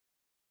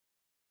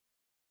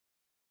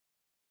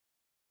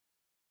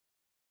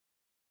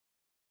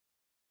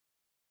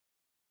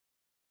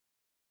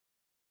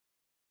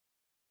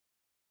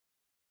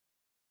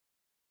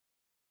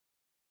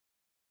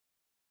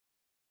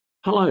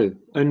Hello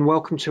and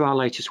welcome to our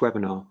latest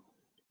webinar.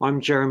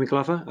 I'm Jeremy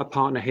Glover, a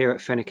partner here at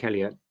Fenwick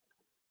Elliott.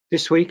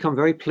 This week I'm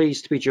very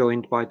pleased to be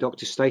joined by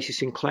Dr. Stacy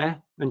Sinclair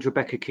and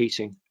Rebecca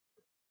Keating.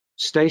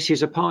 Stacy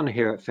is a partner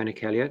here at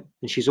Fenwick Elliott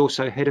and she's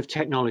also Head of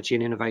Technology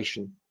and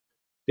Innovation.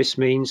 This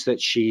means that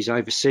she's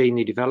overseeing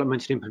the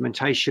development and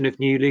implementation of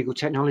new legal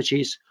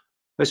technologies,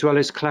 as well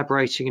as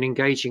collaborating and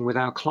engaging with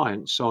our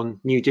clients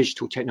on new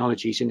digital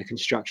technologies in the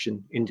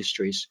construction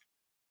industries.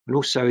 And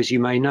also, as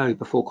you may know,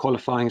 before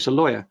qualifying as a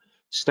lawyer,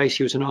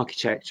 Stacy was an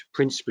architect,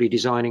 principally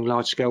designing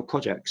large-scale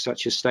projects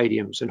such as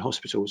stadiums and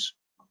hospitals.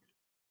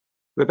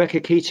 Rebecca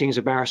Keating is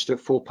a barrister at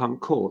Four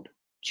Pump Court.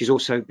 She's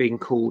also been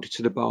called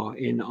to the bar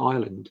in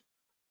Ireland.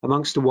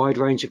 Amongst the wide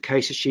range of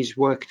cases she's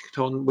worked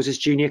on was as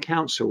junior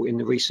counsel in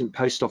the recent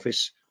Post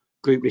Office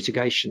group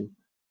litigation,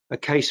 a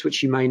case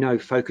which you may know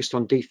focused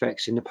on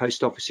defects in the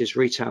Post Office's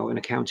retail and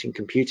accounting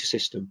computer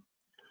system.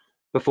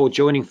 Before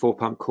joining Four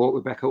Pump Court,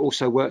 Rebecca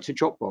also worked at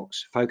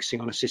Dropbox, focusing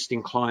on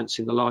assisting clients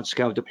in the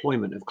large-scale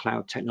deployment of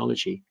cloud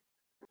technology.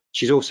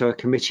 She's also a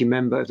committee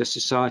member of the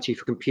Society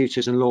for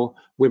Computers and Law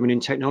Women in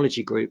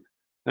Technology group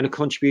and a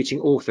contributing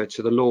author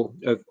to the Law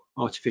of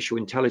Artificial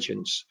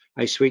Intelligence,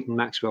 a Sweeten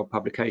Maxwell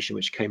publication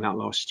which came out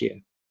last year.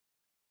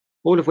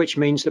 All of which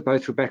means that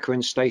both Rebecca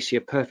and Stacy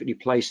are perfectly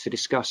placed to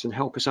discuss and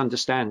help us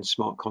understand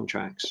smart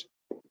contracts.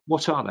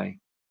 What are they?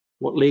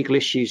 What legal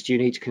issues do you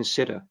need to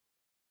consider?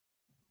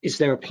 Is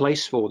there a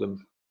place for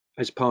them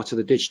as part of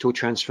the digital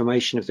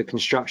transformation of the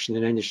construction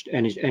and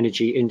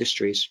energy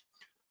industries?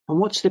 And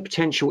what's the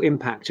potential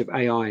impact of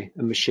AI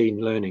and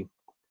machine learning?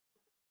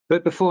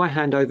 But before I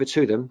hand over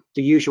to them,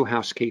 the usual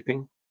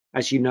housekeeping.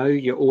 As you know,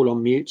 you're all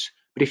on mute,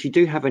 but if you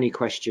do have any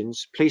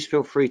questions, please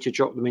feel free to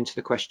drop them into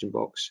the question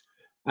box.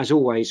 As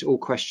always, all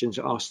questions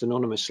are asked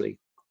anonymously.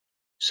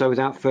 So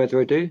without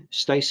further ado,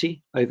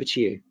 Stacy, over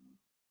to you.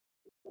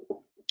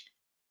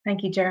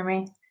 Thank you,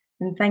 Jeremy.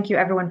 And thank you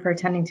everyone for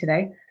attending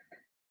today.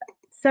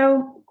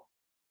 So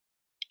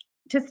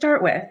to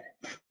start with,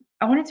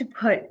 I wanted to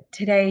put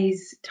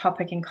today's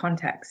topic in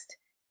context.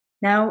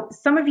 Now,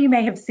 some of you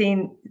may have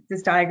seen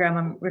this diagram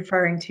I'm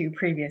referring to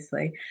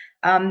previously.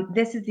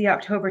 This is the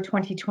October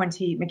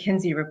 2020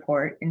 McKinsey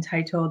report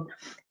entitled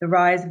The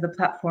Rise of the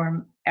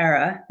Platform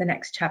Era, the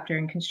Next Chapter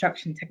in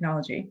Construction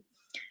Technology.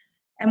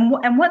 And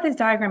what this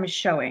diagram is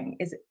showing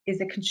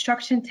is a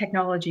construction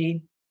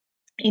technology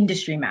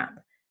industry map.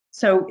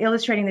 So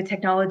illustrating the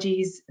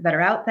technologies that are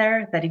out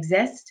there, that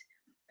exist,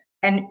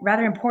 and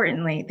rather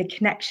importantly, the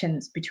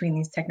connections between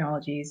these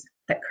technologies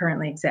that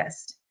currently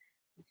exist.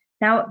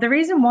 Now, the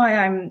reason why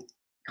I'm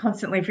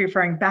constantly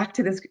referring back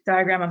to this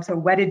diagram, I'm so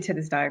wedded to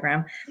this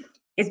diagram,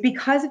 is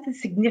because of the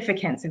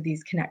significance of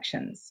these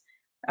connections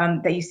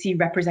that you see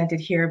represented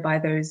here by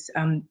those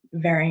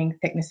varying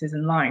thicknesses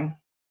in line.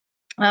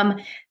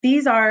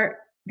 These are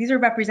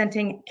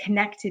representing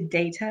connected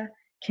data,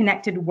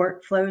 connected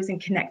workflows,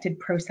 and connected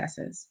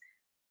processes.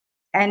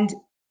 And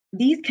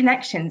these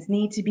connections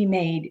need to be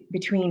made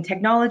between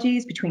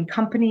technologies, between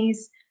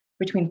companies,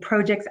 between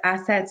projects,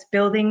 assets,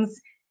 buildings,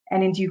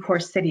 and in due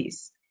course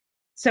cities.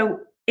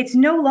 So it's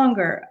no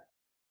longer,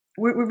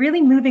 we're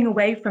really moving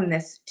away from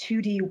this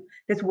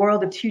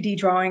world of 2D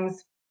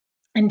drawings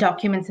and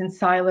documents in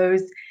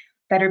silos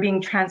that are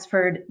being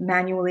transferred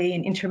manually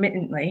and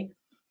intermittently.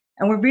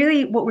 And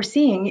what we're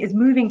seeing is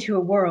moving to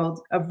a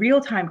world of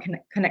real-time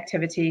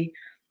connectivity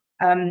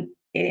in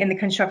the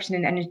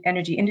construction and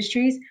energy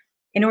industries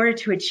in order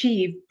to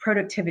achieve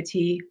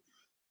productivity,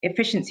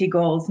 efficiency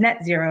goals,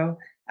 net zero,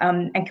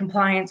 and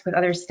compliance with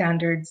other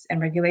standards and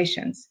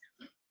regulations.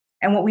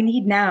 And what we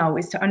need now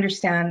is to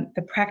understand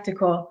the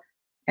practical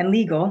and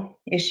legal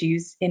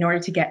issues in order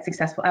to get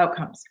successful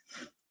outcomes.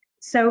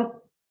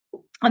 So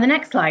on the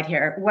next slide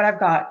here, what I've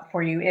got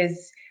for you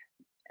is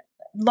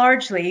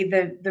largely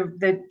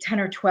the 10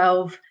 or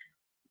 12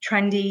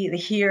 trendy, the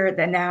here,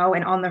 the now,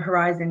 and on the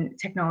horizon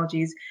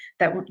technologies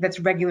that's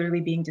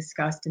regularly being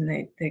discussed in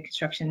the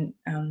construction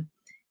and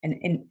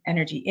in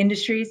energy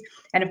industries.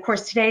 And of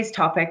course, today's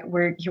topic,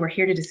 we're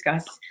here to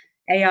discuss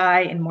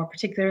AI and more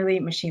particularly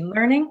machine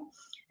learning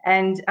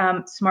and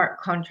smart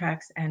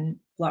contracts and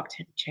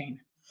blockchain.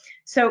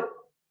 So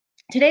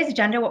today's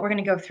agenda, what we're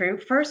going to go through,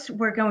 first,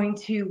 we're going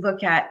to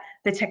look at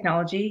the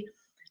technology.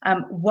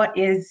 What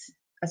is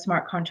a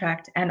smart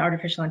contract and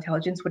artificial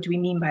intelligence? What do we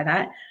mean by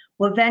that?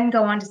 We'll then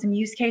go on to some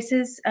use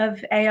cases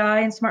of AI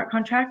and smart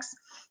contracts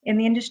in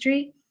the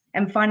industry,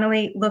 and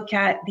finally look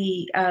at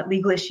the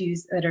legal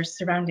issues that are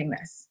surrounding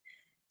this.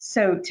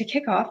 So to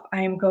kick off,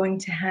 I am going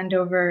to hand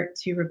over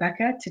to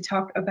Rebecca to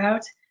talk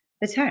about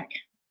the tech.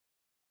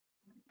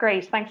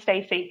 Great, thanks,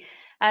 Stacy.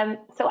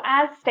 So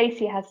as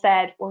Stacy has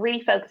said, we're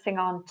really focusing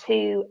on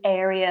two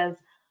areas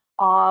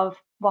of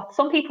what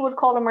some people would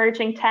call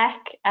emerging tech.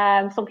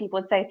 Some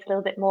people would say it's a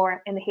little bit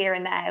more in the here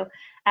and now,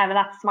 and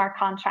that's smart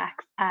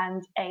contracts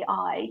and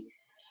AI.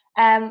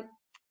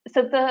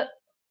 So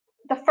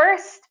the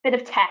first bit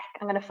of tech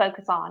I'm going to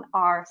focus on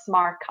are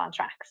smart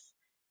contracts.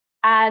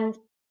 And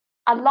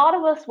a lot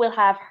of us will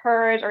have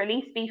heard or at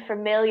least be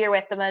familiar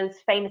with the most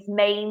famous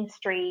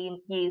mainstream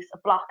use of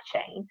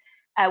blockchain,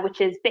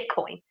 which is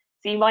Bitcoin.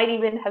 So you might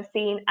even have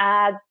seen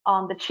ads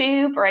on the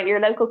tube or at your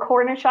local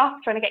corner shop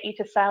trying to get you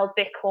to sell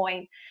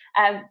Bitcoin.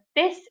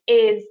 This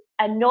is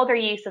another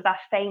use of that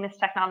famous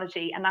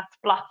technology, and that's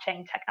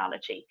blockchain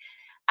technology.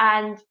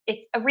 And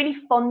it's a really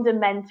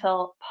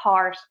fundamental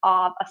part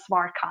of a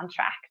smart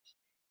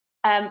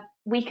contract.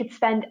 We could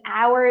spend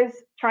hours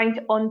trying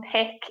to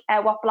unpick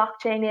what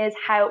blockchain is,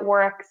 how it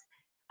works,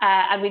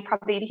 and we'd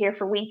probably be here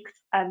for weeks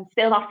and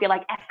still not feel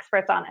like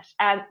experts on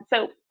it.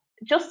 So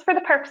just for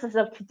the purposes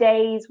of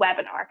today's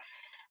webinar,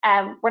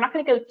 we're not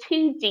going to go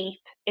too deep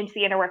into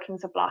the inner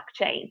workings of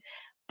blockchain,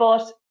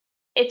 but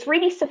it's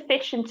really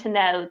sufficient to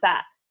know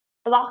that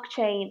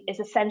blockchain is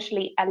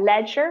essentially a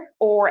ledger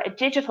or a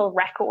digital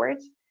record.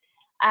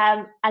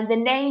 And the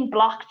name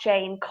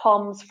blockchain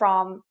comes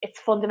from its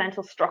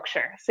fundamental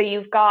structure. So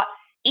you've got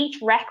each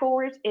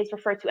record is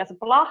referred to as a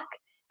block,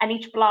 and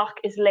each block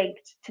is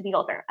linked to the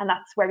other. And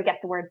that's where we get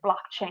the word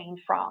blockchain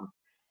from.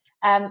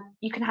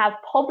 You can have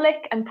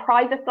public and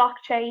private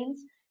blockchains.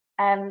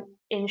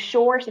 In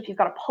short, if you've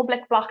got a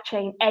public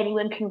blockchain,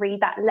 anyone can read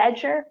that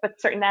ledger,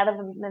 but certain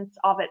elements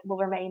of it will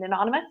remain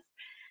anonymous.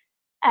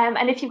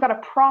 And if you've got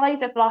a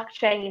private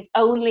blockchain,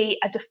 only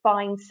a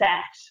defined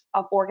set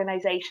of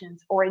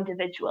organizations or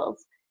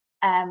individuals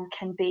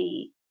can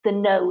be the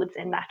nodes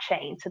in that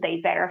chain, so they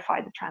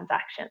verify the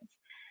transactions.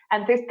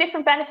 And there's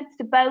different benefits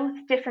to both,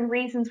 different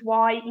reasons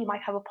why you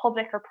might have a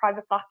public or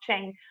private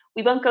blockchain.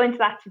 We won't go into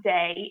that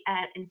today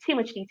in too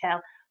much detail,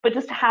 but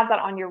just to have that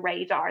on your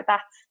radar,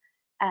 that's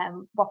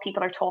what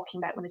people are talking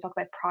about when they talk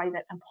about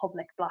private and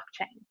public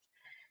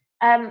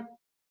blockchains.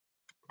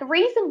 The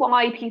reason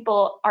why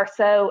people are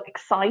so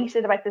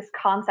excited about this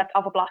concept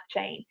of a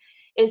blockchain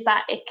is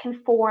that it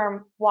can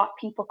form what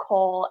people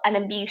call an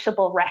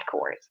immutable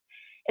record,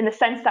 in the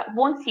sense that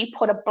once you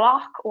put a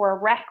block or a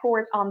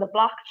record on the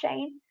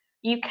blockchain,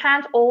 you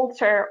can't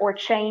alter or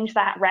change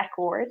that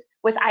record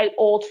without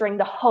altering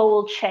the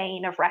whole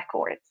chain of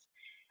records.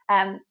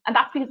 And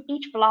that's because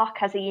each block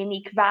has a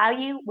unique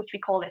value, which we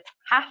call its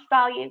hash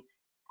value.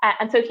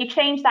 And so if you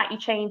change that, you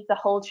change the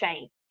whole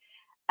chain.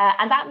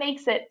 And that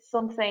makes it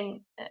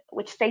something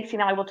which Stacy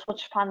and I will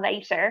touch upon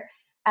later.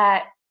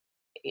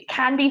 It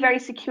can be very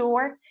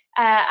secure,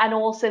 and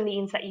also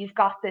means that you've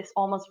got this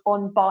almost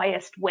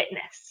unbiased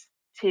witness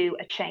to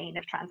a chain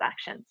of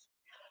transactions.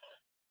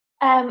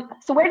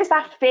 So where does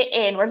that fit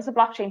in? Where does the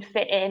blockchain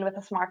fit in with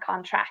a smart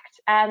contract?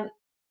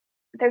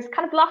 There's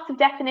kind of lots of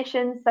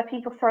definitions that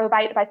people throw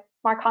about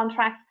smart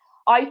contracts.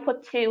 I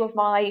put two of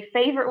my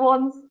favorite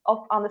ones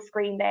up on the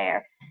screen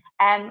there.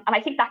 And I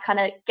think that kind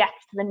of gets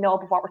to the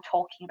nub of what we're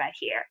talking about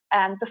here.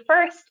 The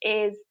first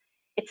is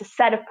it's a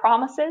set of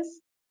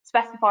promises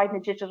specified in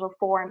a digital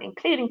form,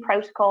 including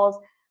protocols,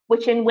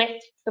 in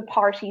which the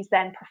parties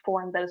then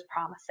perform those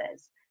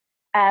promises.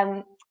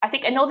 I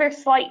think another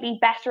slightly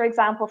better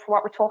example for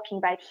what we're talking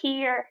about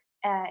here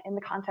in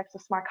the context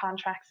of smart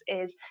contracts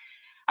is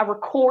a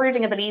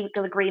recording of a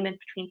legal agreement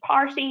between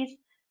parties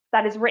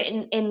that is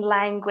written in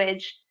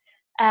language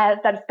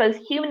that is both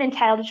human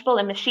intelligible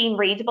and machine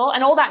readable.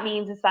 And all that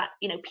means is that,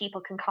 you know,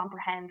 people can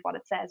comprehend what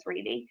it says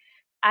really,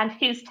 and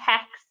whose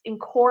text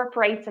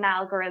incorporates an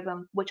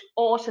algorithm which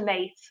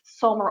automates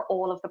some or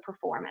all of the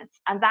performance.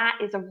 And that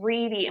is a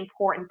really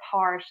important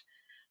part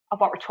of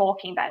what we're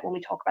talking about when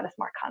we talk about a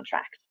smart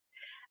contract.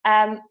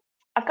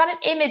 I've got an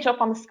image up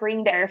on the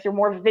screen there. If you're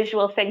more of a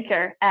visual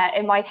thinker,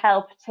 it might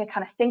help to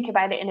kind of think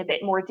about it in a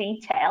bit more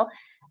detail.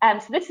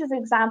 So this is an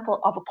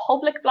example of a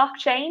public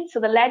blockchain. So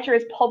the ledger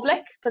is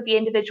public, but the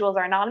individuals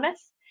are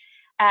anonymous.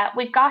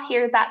 We've got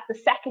here that the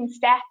second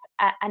step,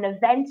 an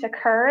event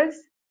occurs.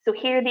 So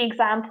here the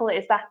example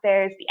is that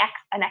there's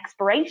an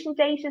expiration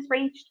date is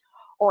reached,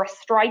 or a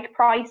strike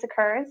price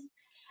occurs.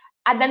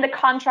 And then the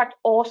contract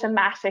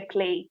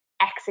automatically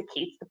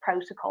executes the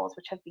protocols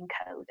which have been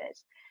coded.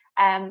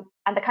 And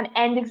the kind of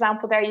end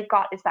example there you've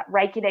got is that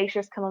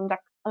regulators can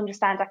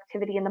understand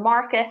activity in the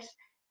market.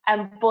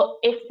 But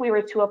if we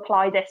were to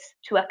apply this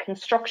to a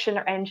construction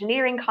or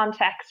engineering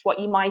context, what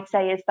you might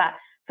say is that,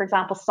 for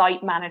example,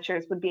 site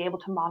managers would be able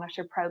to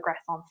monitor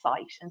progress on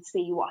site and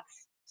see what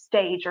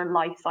stage or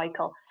life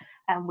cycle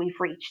we've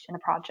reached in a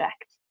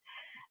project.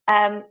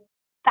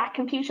 That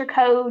computer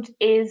code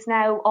is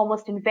now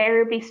almost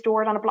invariably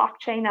stored on a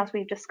blockchain, as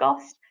we've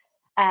discussed,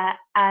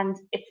 and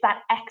it's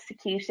that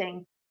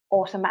executing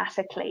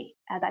automatically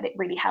that it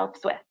really helps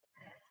with.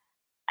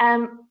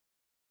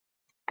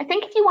 I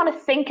think if you want to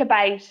think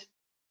about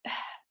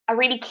a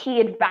really key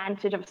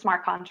advantage of a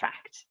smart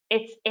contract,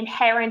 it's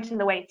inherent in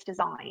the way it's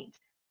designed.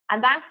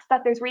 And that's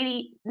that there's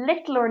really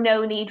little or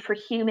no need for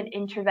human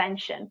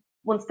intervention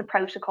once the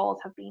protocols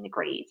have been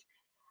agreed.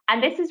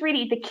 And this is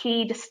really the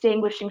key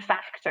distinguishing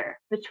factor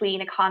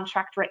between a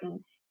contract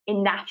written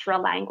in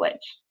natural language.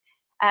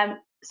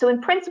 So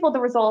in principle, the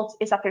result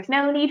is that there's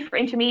no need for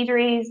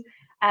intermediaries,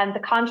 and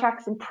the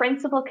contracts in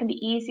principle can be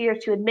easier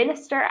to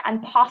administer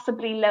and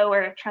possibly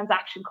lower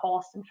transaction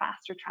costs and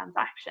faster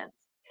transactions.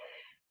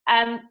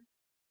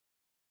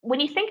 When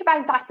you think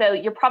about that though,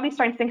 you're probably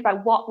starting to think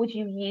about what would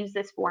you use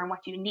this for and what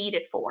do you need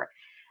it for.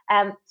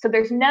 So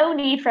there's no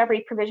need for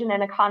every provision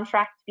in a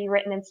contract to be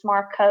written in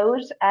smart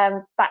code.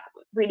 That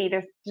really,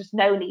 there's just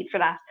no need for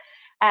that.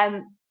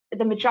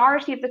 The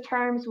majority of the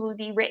terms will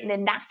be written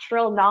in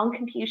natural,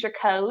 non-computer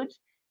code,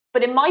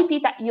 but it might be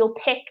that you'll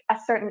pick a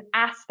certain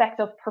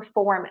aspect of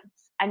performance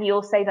and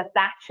you'll say that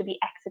that should be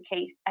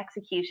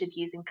executed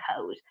using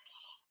code.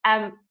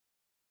 And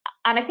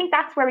I think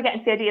that's where we get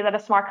into the idea that a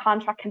smart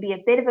contract can be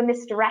a bit of a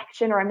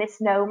misdirection or a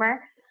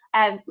misnomer.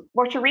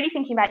 What you're really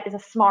thinking about is a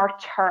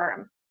smart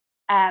term.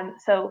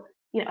 So,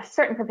 a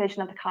certain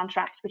provision of the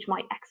contract which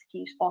might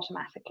execute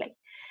automatically.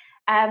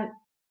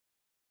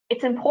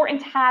 It's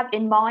important to have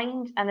in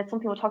mind, and it's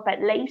something we'll talk about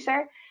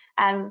later,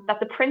 that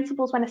the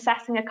principles when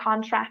assessing a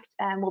contract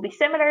will be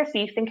similar. So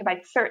you think about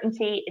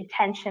certainty,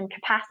 intention,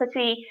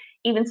 capacity,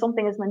 even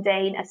something as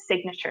mundane as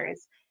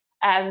signatures.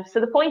 So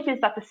the point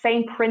is that the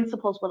same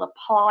principles will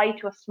apply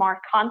to a smart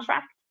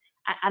contract,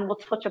 and we'll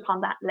touch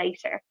upon that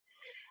later.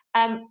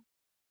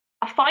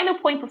 A final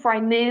point before I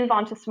move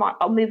on to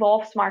move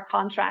off smart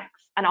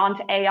contracts and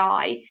onto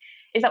AI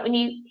is that when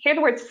you hear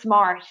the word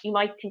smart, you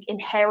might think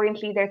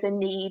inherently there's a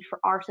need for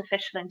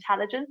artificial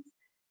intelligence.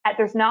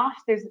 There's not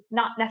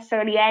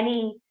necessarily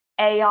any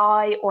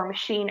AI or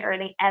machine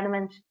learning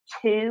element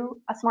to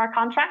a smart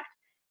contract.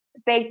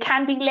 They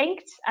can be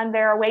linked, and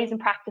there are ways in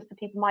practice that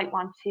people might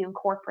want to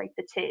incorporate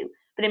the two.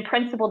 But in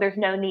principle, there's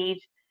no need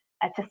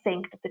to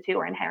think that the two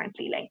are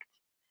inherently linked.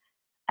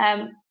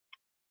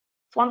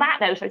 So on that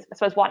note, I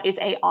suppose, what is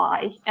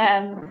AI?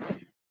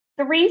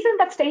 The reason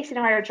that Stacy and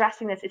I are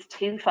addressing this is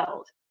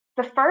twofold.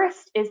 The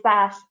first is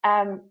that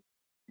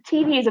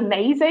TV is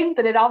amazing,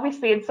 but it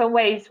obviously in some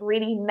ways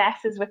really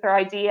messes with our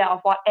idea of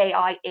what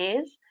AI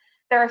is.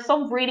 There are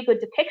some really good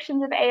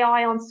depictions of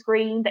AI on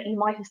screen that you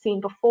might have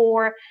seen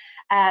before.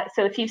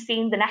 So if you've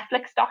seen the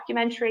Netflix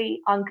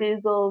documentary on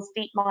Google's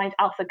DeepMind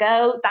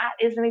AlphaGo, that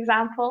is an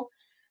example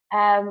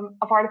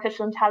of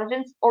artificial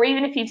intelligence. Or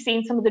even if you've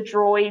seen some of the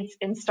droids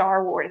in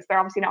Star Wars, they're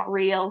obviously not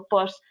real,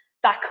 but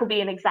that could be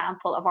an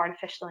example of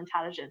artificial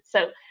intelligence.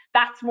 So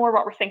that's more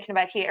what we're thinking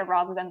about here,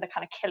 rather than the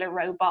kind of killer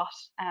robot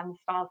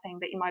style thing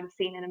that you might have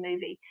seen in a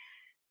movie.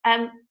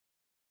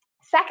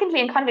 Secondly,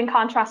 and kind of in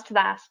contrast to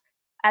that,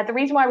 the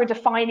reason why we're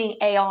defining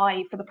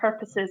AI for the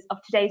purposes of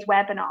today's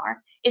webinar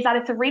is that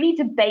it's a really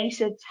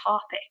debated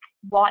topic.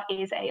 What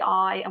is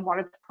AI and what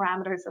are the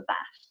parameters of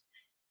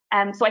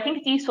that? So I think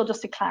it's useful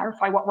just to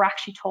clarify what we're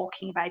actually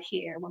talking about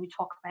here when we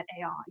talk about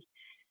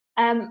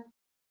AI.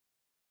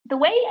 The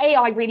way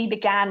AI really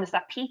began was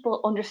that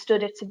people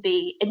understood it to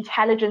be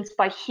intelligence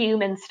by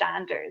human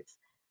standards.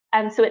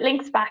 So it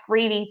links back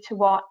really to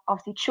what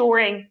obviously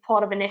Turing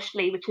thought of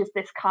initially, which is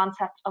this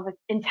concept of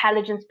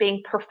intelligence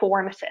being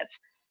performative,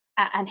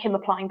 and him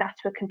applying that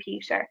to a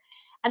computer.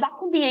 And that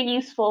can be a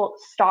useful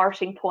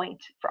starting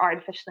point for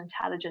artificial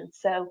intelligence.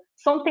 So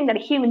something that a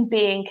human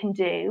being can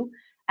do,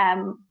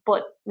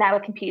 but now a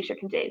computer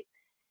can do.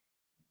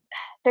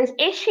 There's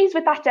issues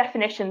with that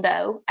definition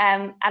though,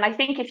 and I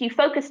think if you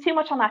focus too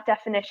much on that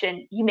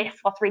definition, you miss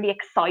what's really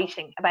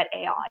exciting about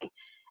AI,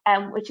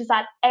 which is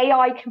that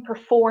AI can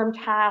perform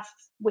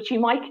tasks which you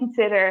might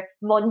consider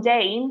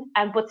mundane,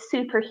 but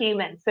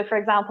superhuman. So for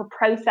example,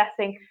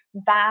 processing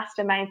vast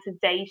amounts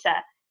of data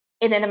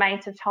in an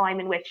amount of time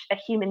in which a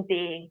human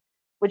being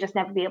would just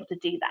never be able to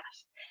do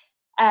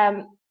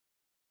that.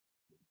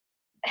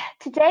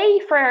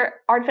 Today, for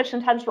artificial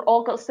intelligence, we're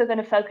also going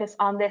to focus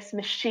on this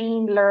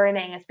machine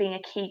learning as being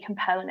a key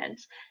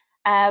component.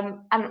 And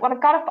what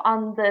I've got up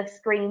on the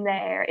screen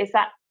there is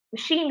that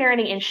machine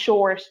learning, in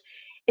short,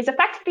 is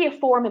effectively a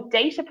form of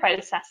data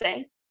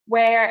processing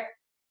where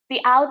the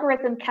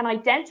algorithm can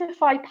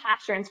identify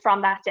patterns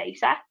from that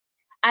data.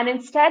 And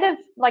instead of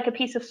like a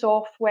piece of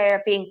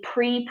software being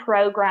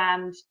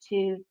pre-programmed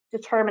to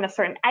determine a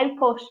certain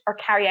output or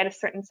carry out a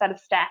certain set of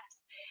steps,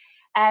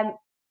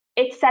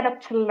 it's set up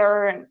to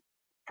learn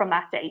from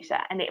that data,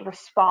 and it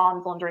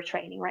responds under a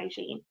training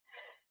regime.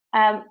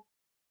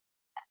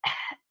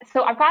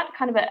 So I've got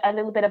kind of a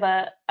little bit of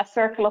a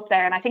circle up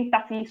there, and I think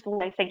that's a useful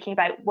way of thinking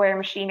about where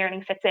machine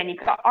learning fits in. You've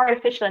got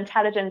artificial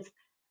intelligence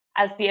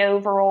as the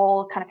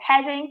overall kind of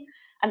heading,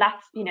 and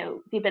that's,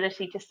 the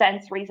ability to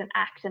sense, reason,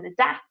 act, and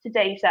adapt to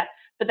data.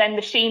 But then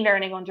machine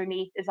learning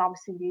underneath is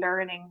obviously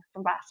learning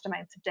from vast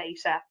amounts of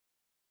data.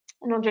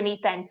 And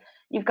underneath then,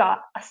 you've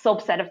got a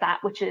subset of that,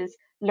 which is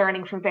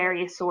learning from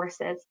various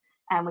sources,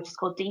 which is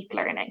called deep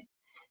learning.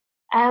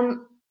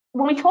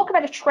 When we talk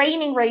about a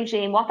training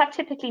regime, what that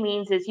typically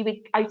means is you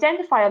would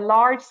identify a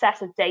large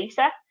set of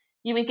data.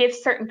 You would give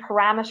certain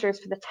parameters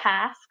for the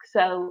task.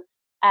 So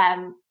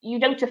you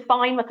don't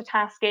define what the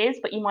task is,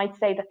 but you might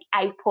say that the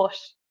output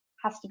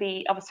has to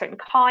be of a certain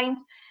kind.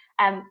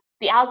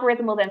 The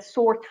algorithm will then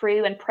sort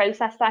through and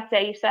process that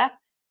data.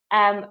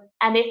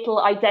 And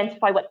it'll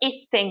identify what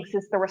it thinks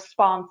is the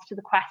response to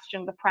the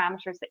question, the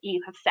parameters that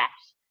you have set.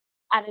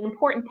 And an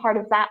important part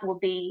of that will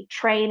be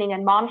training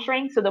and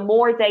monitoring. So the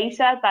more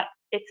data that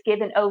it's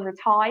given over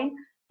time,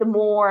 the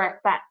more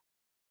that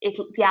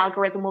the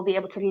algorithm will be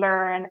able to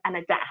learn and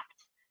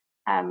adapt.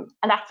 And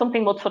that's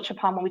something we'll touch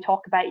upon when we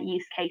talk about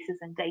use cases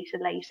and data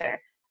later.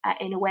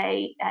 in a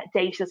way,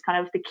 data is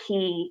kind of the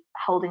key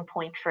holding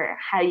point for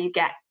how you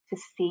get to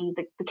see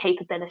the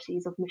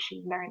capabilities of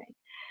machine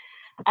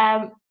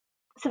learning.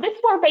 So this is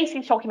what we're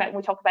basically talking about when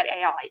we talk about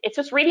AI. It's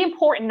just really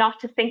important not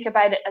to think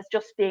about it as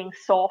just being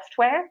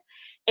software.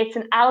 It's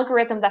an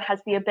algorithm that has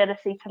the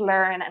ability to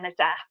learn and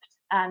adapt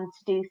and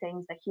to do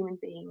things that human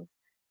beings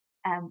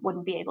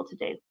wouldn't be able to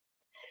do.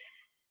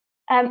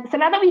 So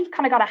now that we've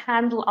kind of got a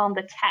handle on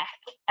the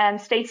tech,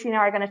 Stacy and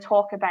I are going to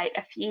talk about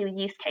a few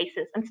use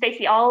cases. And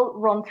Stacy, I'll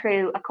run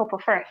through a couple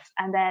first,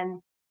 and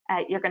then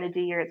you're going to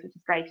do yours, which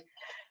is great.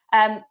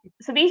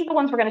 So these are the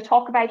ones we're going to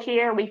talk about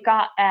here. We've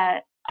got,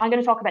 I'm going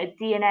to talk about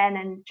DNN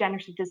and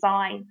generative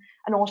design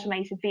and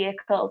automated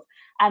vehicles.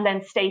 And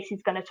then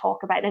Stacy's going to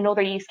talk about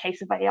another use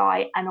case of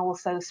AI and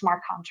also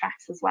smart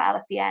contracts as well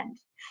at the end.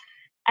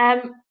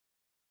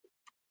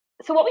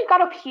 So what we've got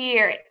up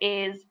here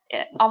is,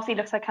 obviously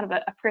looks like kind of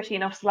a pretty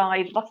enough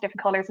slide, lots of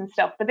different colors and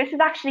stuff, but this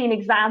is actually an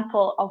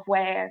example of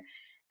where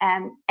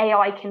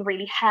AI can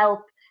really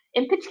help,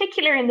 in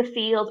particular in the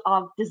field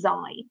of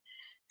design.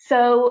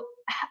 So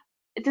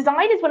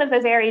design is one of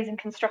those areas in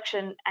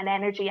construction and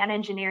energy and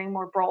engineering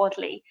more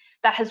broadly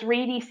that has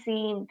really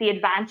seen the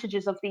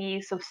advantages of the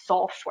use of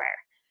software.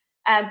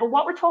 But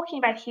what we're talking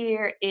about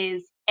here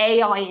is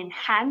AI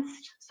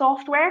enhanced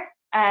software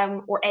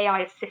or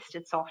AI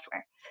assisted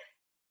software.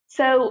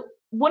 So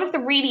one of the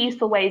really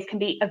useful ways can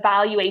be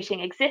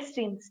evaluating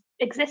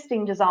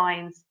existing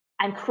designs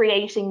and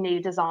creating new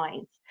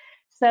designs.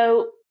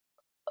 So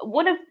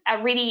one of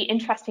a really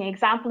interesting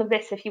example of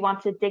this, if you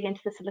want to dig into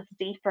this a little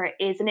deeper,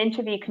 is an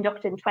interview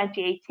conducted in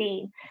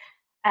 2018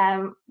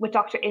 with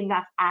Dr.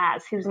 Imnat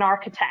Az, who's an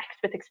architect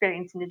with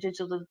experience in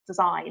digital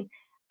design.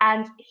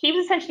 And he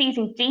was essentially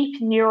using deep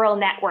neural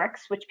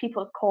networks, which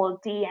people call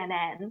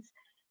DNNs,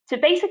 to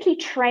basically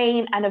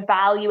train and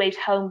evaluate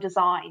home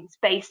designs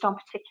based on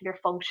particular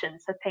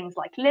functions. So things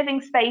like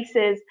living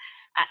spaces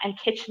and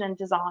kitchen and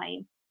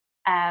design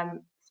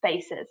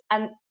spaces.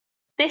 And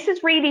this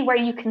is really where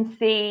you can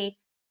see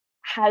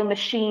how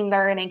machine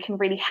learning can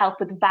really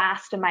help with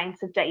vast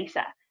amounts of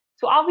data.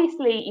 So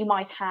obviously you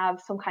might have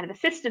some kind of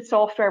assisted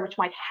software which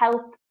might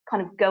help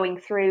kind of going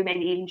through,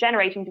 maybe even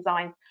generating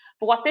designs.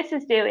 But what this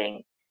is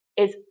doing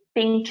is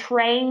being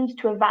trained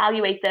to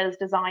evaluate those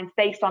designs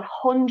based on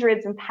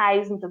hundreds and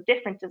thousands of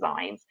different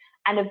designs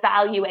and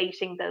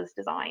evaluating those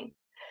designs.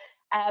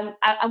 And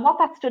what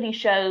that study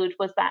showed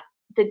was that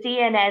the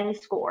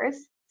DNN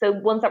scores, so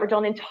ones that were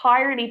done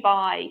entirely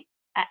by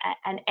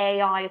an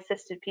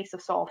AI-assisted piece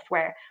of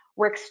software,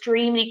 were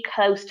extremely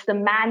close to the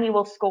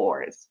manual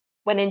scores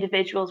when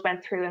individuals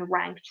went through and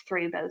ranked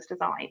through those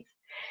designs.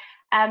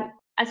 And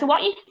so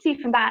what you can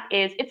see from that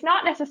is it's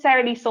not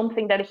necessarily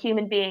something that a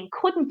human being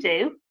couldn't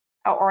do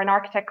or an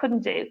architect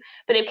couldn't do,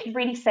 but it can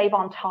really save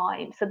on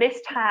time. So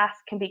this task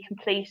can be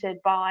completed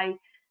by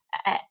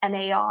an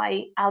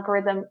AI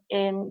algorithm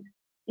in,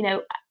 you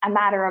know, a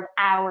matter of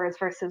hours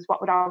versus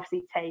what would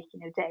obviously take, you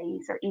know,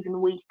 days or even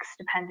weeks,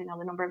 depending on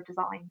the number of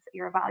designs that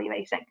you're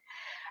evaluating.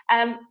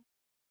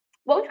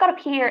 What we've got up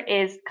here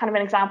is kind of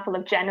an example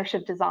of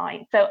generative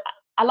design. So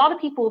a lot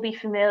of people will be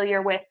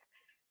familiar with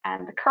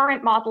the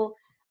current model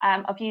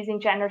of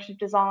using generative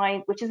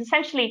design, which is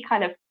essentially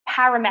kind of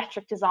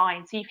parametric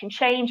design. So you can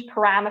change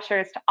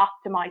parameters to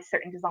optimize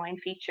certain design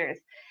features.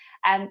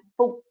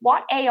 But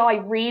what AI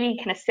really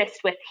can assist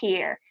with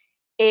here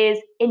is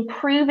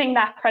improving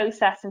that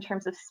process in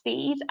terms of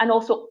speed and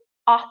also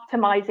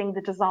optimizing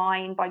the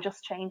design by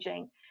just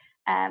changing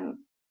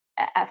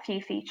a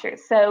few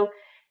features. So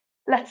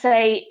let's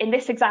say in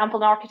this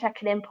example, an architect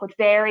can input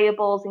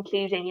variables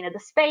including, you know, the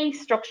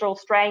space, structural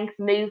strength,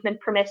 movement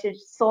permitted,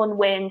 sun,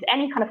 wind,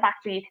 any kind of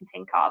factor you can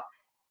think of.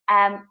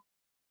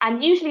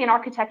 And usually an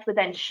architect would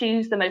then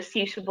choose the most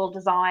suitable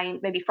design,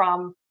 maybe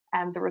from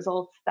the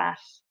results that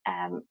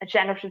a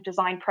generative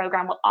design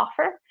program will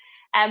offer.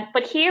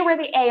 But here where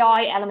the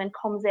AI element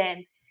comes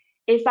in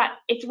is that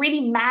it's really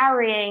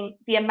marrying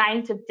the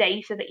amount of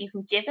data that you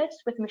can give it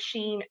with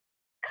machine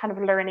kind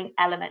of learning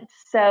elements.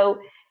 So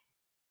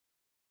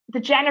the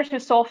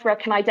generative software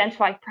can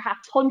identify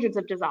perhaps hundreds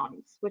of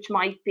designs which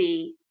might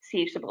be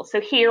suitable.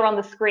 So here on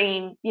the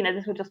screen, you know,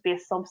 this would just be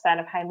a subset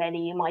of how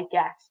many you might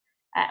get.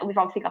 We've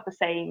obviously got the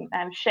same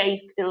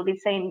shape, it'll be the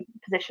same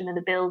position in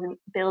the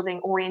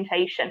building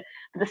orientation,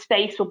 but the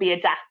space will be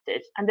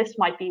adapted, and this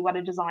might be what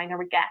a designer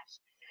would get.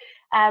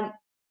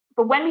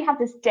 But when we have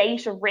this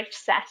data-rich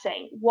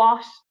setting,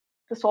 what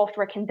the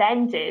software can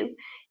then do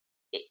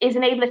is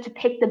enable it to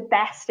pick the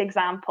best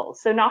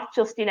examples. So not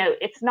just, you know,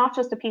 it's not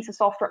just a piece of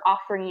software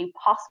offering you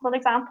possible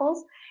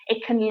examples.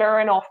 It can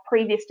learn off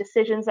previous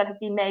decisions that have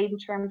been made in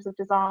terms of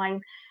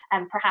design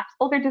and perhaps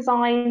other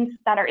designs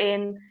that are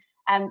in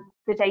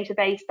the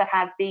database that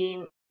have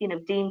been, you know,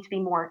 deemed to be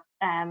more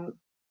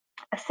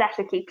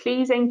aesthetically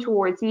pleasing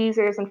towards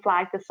users and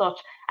flagged as such,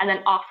 and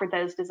then offer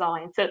those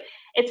designs. So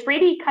it's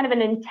really kind of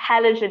an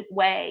intelligent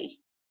way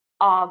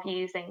of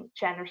using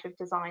generative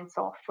design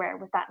software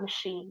with that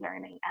machine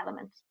learning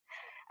element.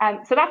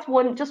 So that's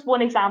just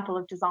one example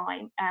of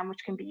design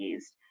which can be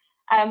used.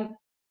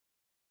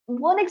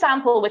 One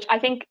example which I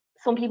think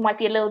some people might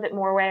be a little bit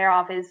more aware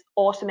of is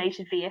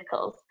automated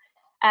vehicles.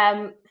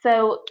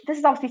 So this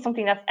is obviously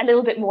something that's a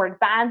little bit more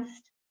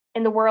advanced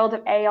in the world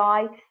of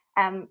AI.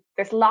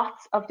 There's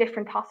lots of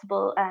different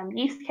possible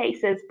use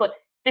cases, but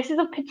this is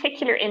of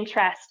particular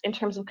interest in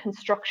terms of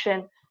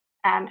construction,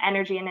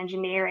 energy and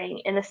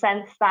engineering, in the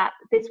sense that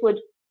this would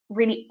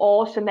really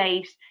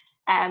automate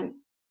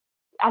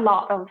a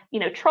lot of,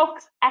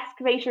 trucks,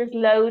 excavators,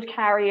 load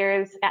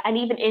carriers, and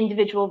even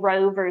individual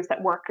rovers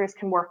that workers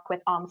can work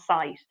with on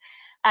site.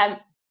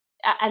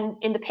 And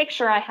in the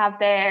picture I have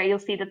there, you'll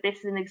see that this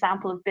is an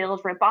example of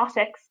Build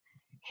Robotics,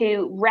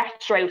 who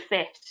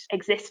retrofit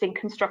existing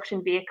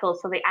construction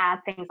vehicles. So they add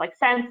things like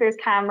sensors,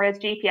 cameras,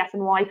 GPS,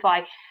 and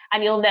Wi-Fi.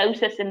 And you'll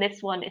notice in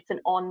this one, it's an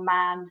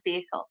unmanned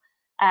vehicle.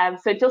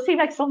 So it does seem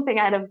like something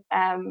out of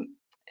kind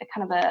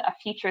of a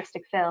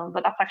futuristic film,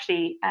 but that's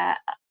actually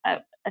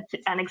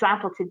an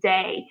example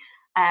today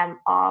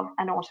of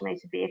an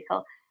automated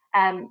vehicle.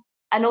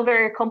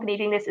 Another company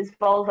doing this is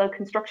Volvo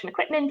Construction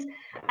Equipment,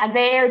 and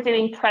they're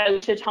doing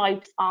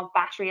prototypes of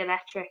battery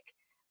electric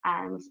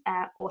and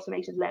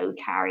automated load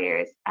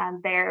carriers,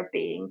 and they're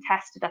being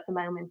tested at the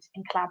moment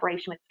in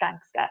collaboration with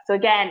Skanska. So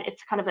again,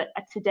 it's kind of a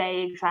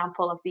today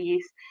example of the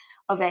use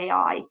of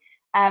AI.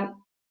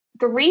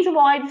 The reason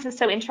why this is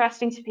so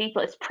interesting to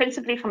people is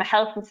principally from a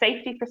health and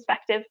safety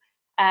perspective.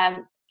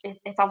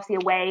 It's obviously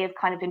a way of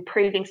kind of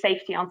improving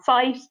safety on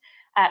site,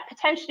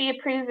 potentially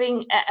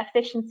improving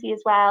efficiency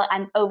as well,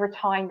 and over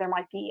time there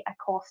might be a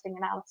costing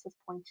analysis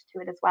point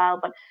to it as well.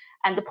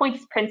 And the point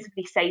is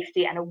principally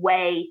safety and a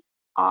way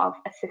of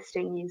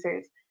assisting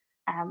users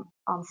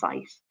on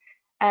site.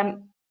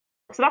 So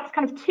that's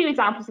kind of two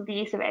examples of the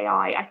use of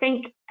AI. I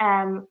think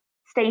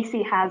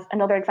Stacy has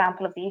another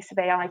example of the use of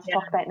AI to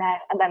talk about now,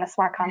 and then a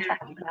smart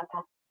contract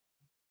example.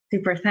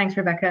 Super, thanks,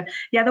 Rebecca.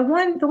 Yeah, the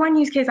one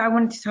use case I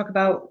wanted to talk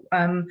about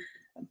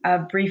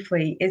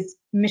briefly is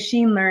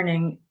machine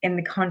learning in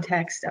the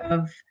context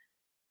of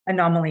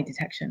anomaly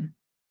detection.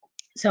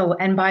 So,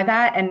 and by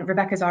that, and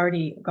Rebecca's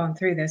already gone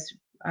through this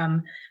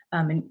in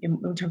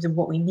terms of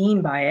what we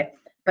mean by it,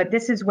 but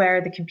this is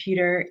where the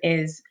computer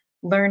is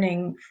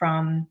learning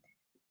from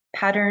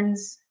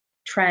patterns,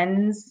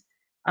 trends,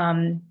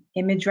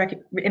 image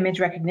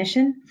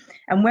recognition,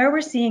 and where we're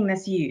seeing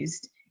this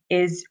used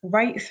is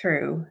right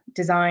through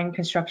design,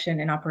 construction,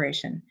 and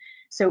operation.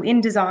 So in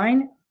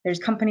design, there's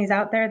companies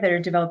out there that are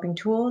developing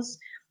tools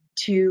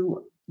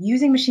to,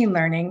 using machine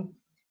learning,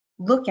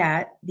 look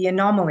at the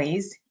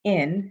anomalies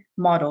in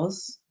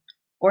models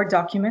or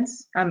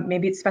documents.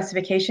 Maybe it's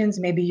specifications,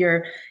 maybe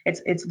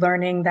it's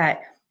learning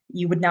that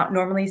you would not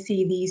normally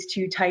see these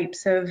two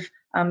types of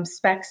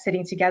specs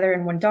sitting together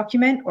in one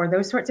document, or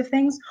those sorts of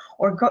things,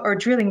 or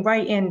drilling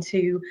right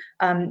into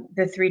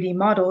the 3D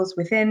models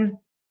within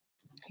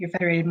your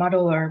federated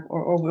model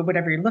or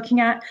whatever you're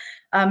looking at,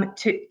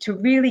 to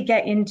really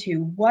get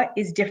into what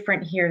is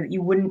different here that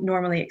you wouldn't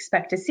normally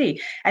expect to see.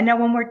 And now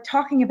when we're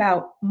talking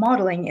about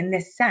modeling in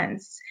this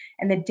sense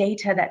and the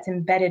data that's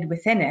embedded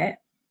within it,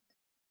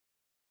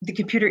 the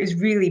computer is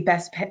really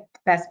best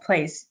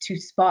placed to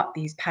spot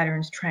these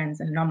patterns, trends,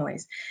 and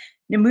anomalies.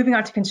 Now moving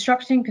on to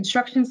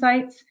construction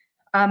sites,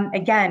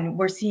 again,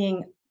 we're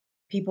seeing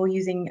people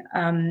using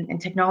and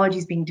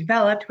technologies being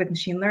developed with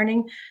machine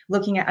learning,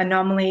 looking at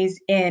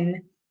anomalies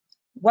in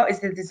what is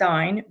the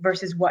design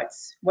versus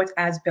what's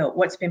as built,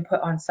 what's been put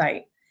on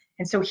site.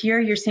 And so here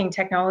you're seeing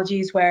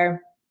technologies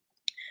where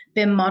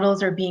BIM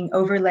models are being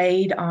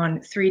overlaid on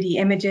 3D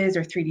images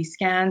or 3D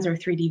scans or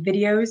 3D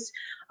videos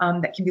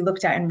that can be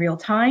looked at in real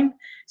time.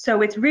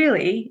 So it's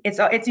really, it's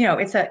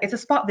a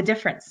spot the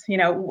difference,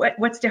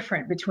 what's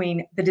different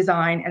between the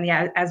design and the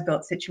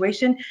as-built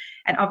situation.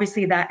 And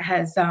obviously that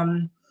has,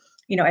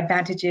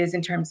 advantages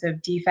in terms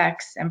of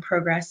defects and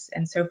progress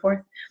and so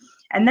forth.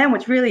 And then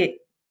what's really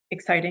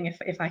exciting,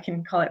 if I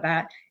can call it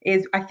that,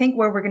 is I think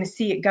where we're going to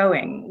see it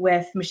going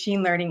with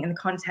machine learning in the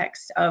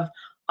context of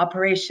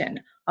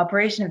operation of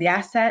the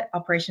asset,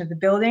 operation of the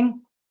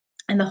building,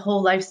 and the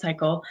whole life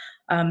cycle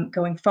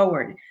going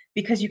forward.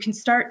 Because you can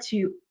start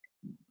to,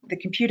 the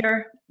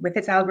computer with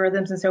its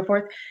algorithms and so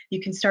forth,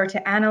 you can start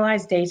to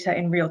analyze data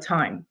in real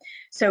time.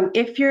 So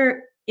if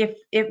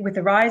with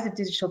the rise of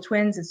digital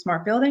twins and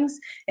smart buildings,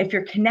 if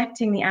you're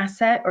connecting the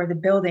asset or the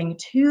building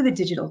to the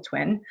digital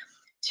twin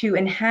to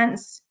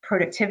enhance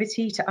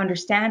productivity, to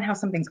understand how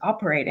something's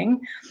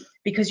operating,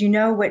 because you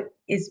know what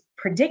is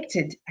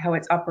predicted how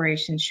its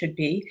operation should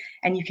be,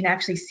 and you can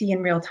actually see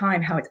in real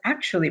time how it's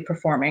actually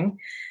performing,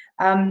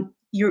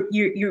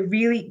 you're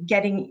really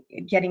getting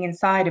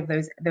inside of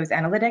those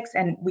analytics,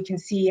 and we can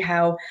see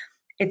how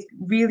it's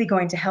really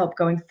going to help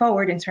going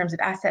forward in terms of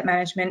asset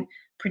management,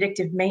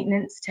 predictive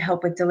maintenance to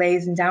help with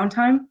delays and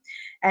downtime.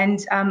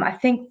 And I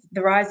think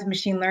the rise of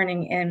machine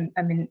learning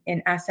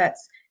in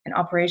assets and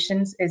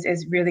operations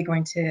is really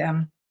going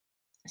to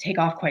take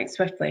off quite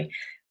swiftly.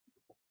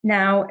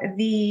 Now, there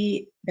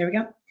we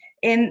go.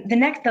 In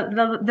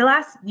the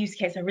last use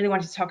case I really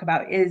wanted to talk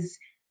about is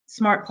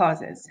smart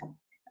clauses.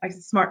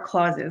 smart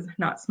clauses,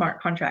 not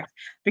smart contracts,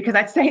 because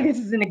I'd say this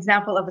is an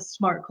example of a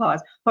smart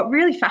clause, but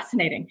really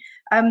fascinating.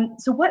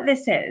 So what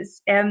this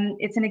is,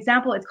 it's an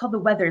example, it's called the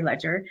weather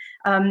ledger,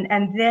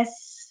 and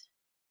this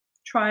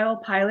trial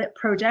pilot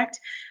project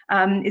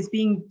is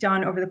being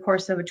done over the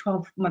course of a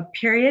 12-month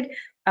period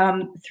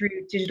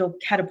through Digital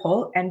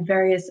Catapult and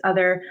various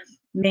other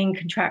main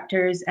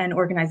contractors and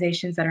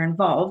organizations that are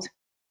involved.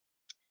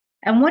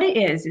 And what it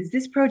is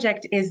this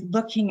project is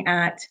looking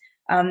at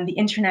the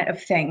Internet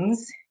of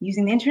Things,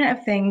 using the Internet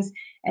of Things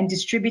and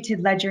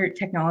distributed ledger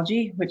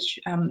technology, which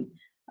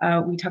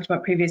we talked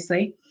about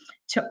previously,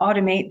 to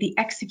automate the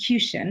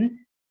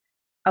execution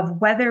of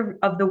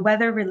the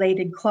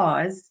weather-related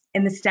clause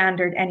in the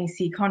standard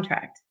NEC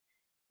contract.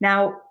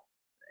 Now,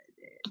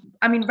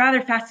 I mean,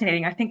 rather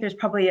fascinating. I think there's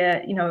probably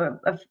a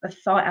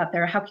thought out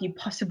there. How can you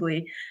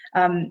possibly,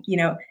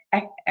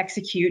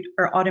 execute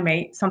or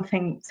automate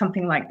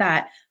something like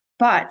that?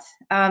 But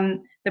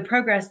the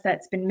progress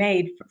that's been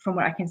made, from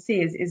what I can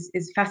see,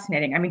 is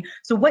fascinating. I mean,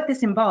 so what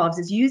this involves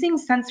is using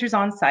sensors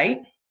on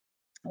site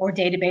or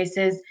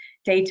databases,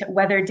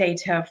 weather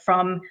data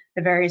from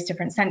the various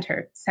different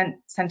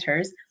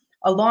centers,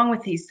 along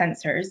with these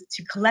sensors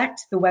to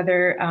collect the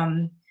weather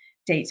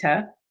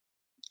data.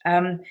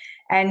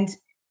 And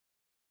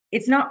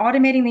it's not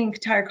automating the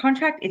entire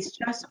contract, it's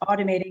just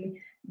automating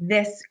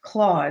this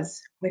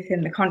clause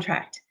within the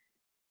contract.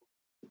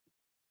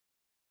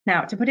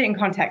 Now, to put it in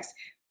context,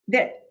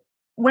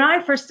 when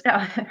I first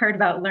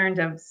learned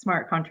of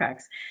smart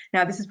contracts,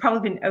 now this has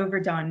probably been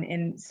overdone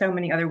in so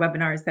many other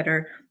webinars that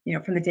are,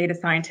 from the data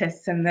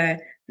scientists and the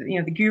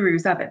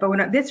gurus of it. But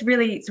when this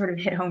really sort of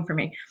hit home for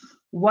me,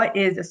 what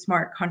is a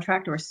smart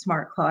contract or a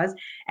smart clause?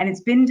 And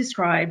it's been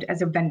described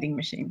as a vending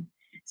machine.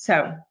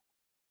 So,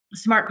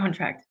 smart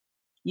contract.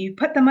 You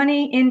put the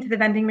money into the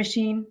vending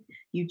machine,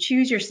 you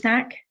choose your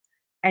snack,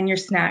 and your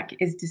snack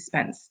is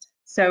dispensed.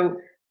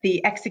 So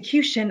the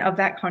execution of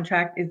that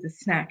contract is the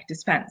snack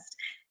dispensed.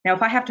 Now,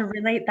 if I have to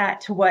relate that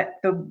to what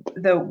the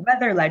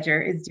weather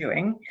ledger is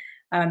doing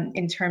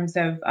in terms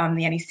of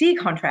the NEC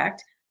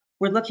contract,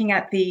 we're looking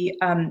at the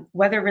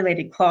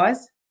weather-related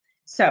clause.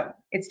 So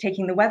it's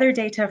taking the weather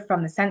data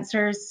from the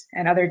sensors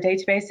and other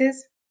databases,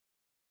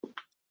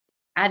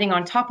 adding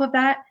on top of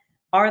that,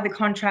 are the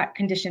contract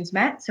conditions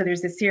met? So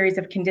there's a series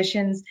of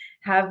conditions.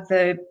 Have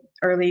the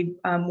early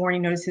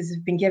warning notices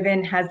been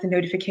given? Has the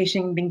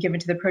notification been given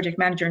to the project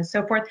manager and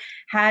so forth?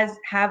 Have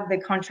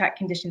the contract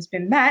conditions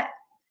been met?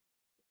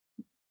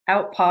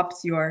 Out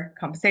pops your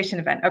compensation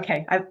event.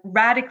 Okay, I've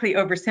radically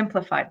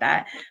oversimplified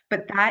that,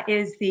 but that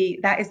is the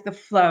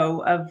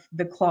flow of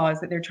the clause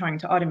that they're trying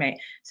to automate.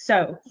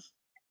 So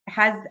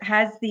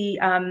has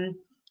the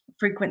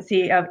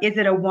frequency of, is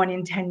it a 1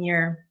 in 10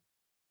 year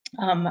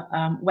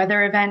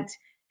weather event?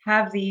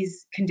 Have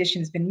these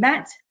conditions been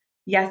met?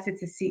 Yes,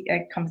 it's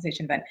a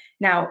compensation event.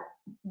 Now,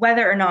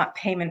 whether or not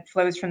payment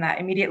flows from that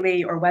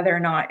immediately, or whether or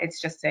not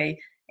it's just a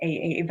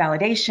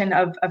validation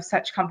of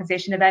such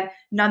compensation event,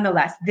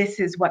 nonetheless, this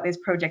is what this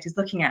project is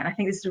looking at. And I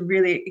think this is a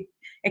really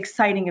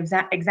exciting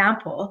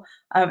example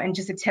of, and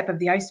just a tip of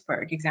the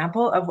iceberg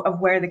example of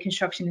where the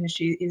construction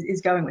industry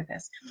is going with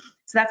this.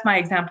 So that's my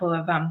example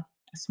of a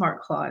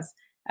smart clause,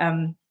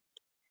 rather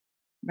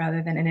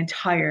than an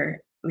entirely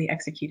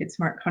executed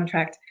smart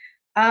contract.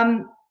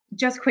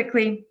 Just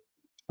quickly,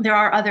 there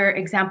are other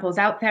examples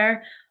out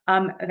there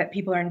that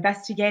people are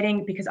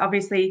investigating, because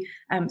obviously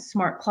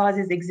smart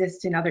clauses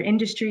exist in other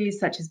industries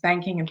such as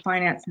banking and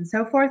finance and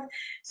so forth.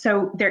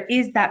 So there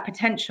is that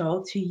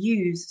potential to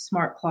use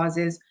smart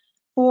clauses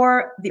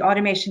for the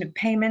automation of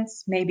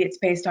payments. Maybe it's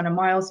based on a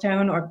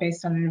milestone or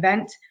based on an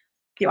event,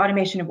 the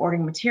automation of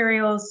ordering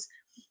materials.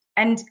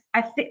 And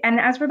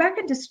as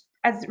Rebecca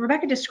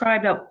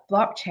described about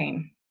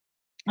blockchain,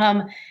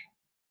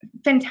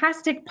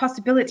 fantastic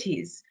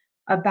possibilities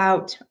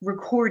about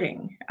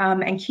recording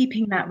and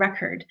keeping that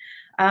record.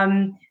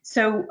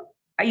 So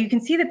you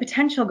can see the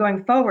potential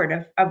going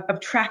forward of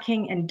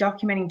tracking and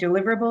documenting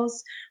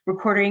deliverables,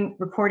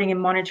 recording and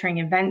monitoring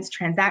events,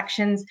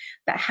 transactions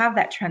that have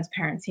that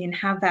transparency and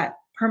have that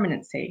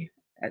permanency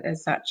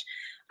as such.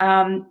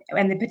 And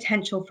the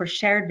potential for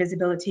shared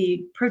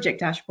visibility,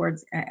 project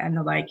dashboards, and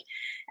the like.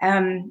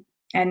 And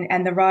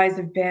the rise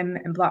of BIM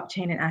and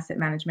blockchain and asset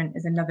management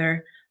is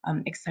another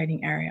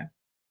exciting area.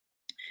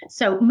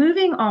 So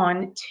moving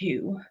on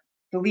to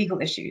the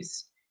legal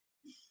issues.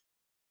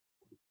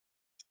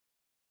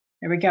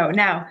 There we go.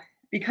 Now,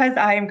 because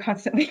I am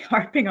constantly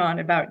harping on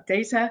about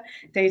data,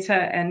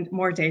 and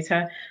more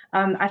data,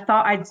 I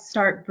thought I'd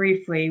start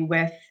briefly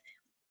with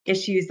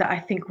issues that I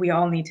think we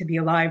all need to be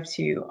alive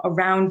to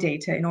around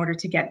data in order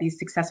to get these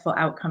successful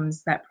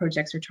outcomes that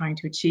projects are trying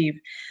to achieve.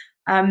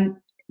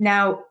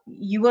 Now,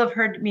 you will have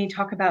heard me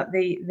talk about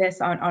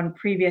this on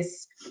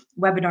previous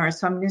webinars,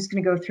 so I'm just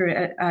going to go through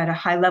it at a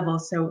high level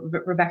so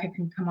Rebecca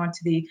can come on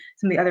to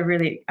some of the other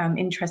really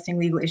interesting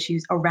legal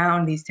issues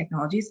around these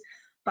technologies.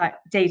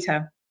 But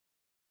data,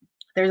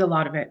 there's a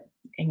lot of it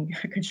in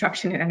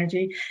construction and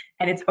energy,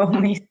 and it's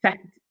only set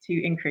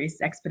to increase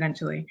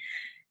exponentially.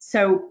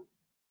 So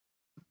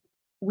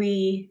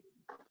we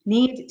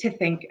need to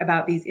think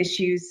about these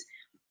issues.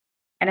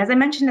 And as I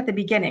mentioned at the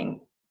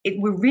beginning,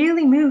 we're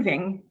really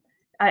moving,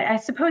 I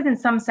suppose in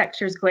some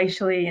sectors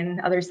glacially, in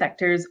other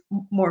sectors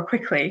more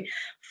quickly,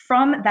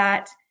 from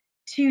that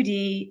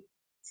 2D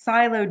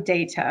siloed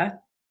data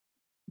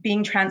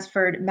being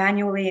transferred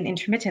manually and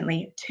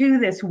intermittently to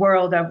this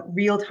world of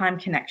real-time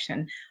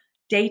connection.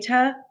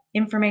 Data,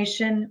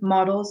 information,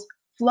 models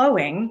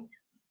flowing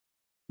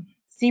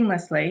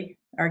seamlessly,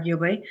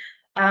 arguably,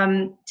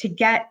 to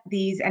get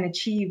these and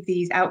achieve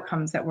these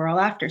outcomes that we're all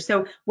after.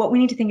 So what we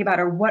need to think about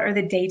are what are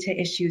the data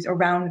issues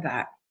around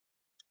that.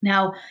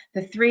 Now,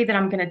 the three that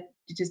I'm going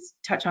to just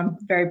touch on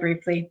very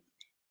briefly: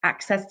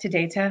 access to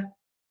data,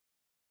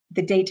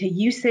 the data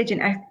usage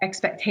and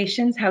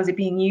expectations, how is it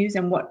being used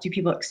and what do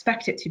people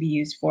expect it to be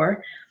used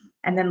for,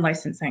 and then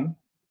licensing.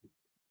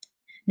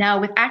 Now,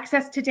 with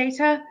access to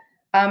data,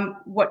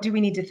 what do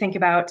we need to think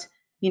about?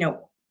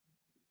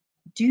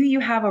 Do you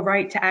have a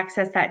right to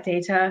access that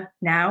data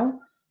now?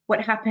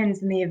 What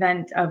happens in the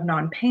event of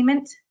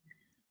non-payment?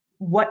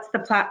 What's the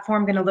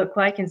platform going to look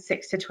like in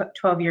 6 to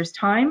 12 years'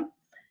 time?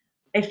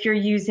 If you're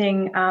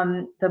using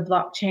the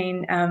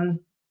blockchain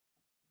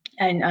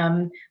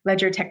and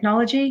ledger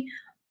technology,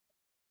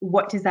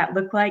 what does that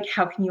look like?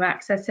 How can you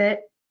access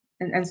it,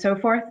 and so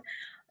forth?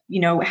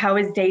 How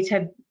is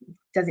data?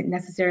 Does it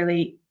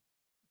necessarily,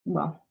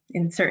 well,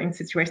 in certain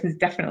situations,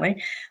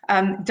 definitely.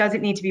 Does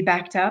it need to be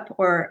backed up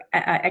or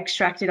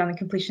extracted on the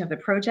completion of the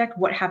project?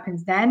 What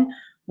happens then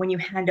when you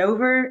hand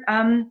over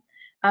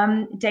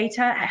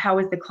data? How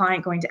is the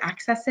client going to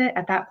access it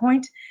at that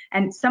point?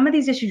 And some of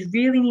these issues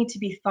really need to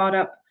be thought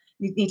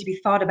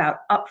about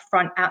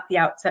upfront at the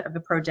outset of the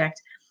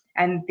project.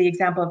 And the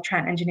example of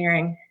Trent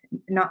Engineering,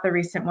 not the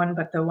recent one,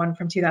 but the one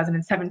from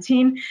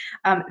 2017,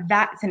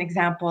 that's an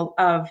example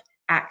of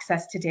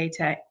access to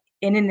data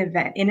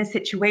in a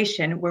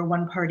situation where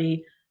one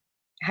party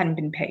hadn't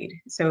been paid,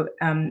 so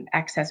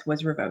access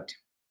was revoked.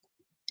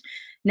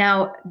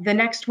 Now, the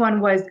next one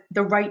was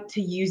the right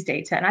to use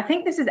data, and I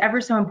think this is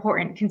ever so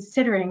important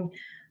considering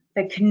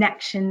the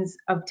connections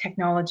of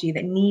technology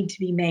that need to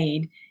be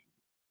made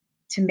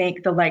to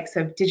make the likes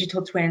of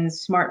digital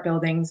twins, smart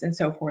buildings, and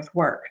so forth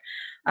work.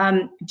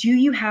 Do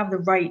you have the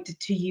right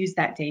to use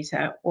that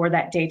data or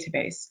that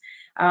database?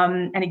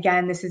 And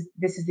again, this is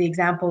the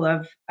example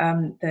of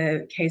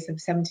the case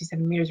of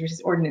 77 meters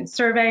versus Ordnance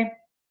Survey,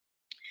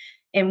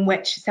 in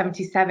which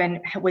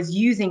 77 was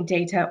using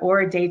data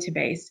or a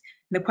database.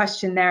 The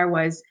question there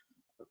was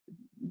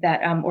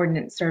that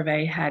Ordnance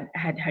Survey had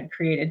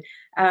created.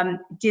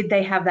 Did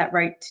they have that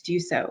right to do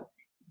so?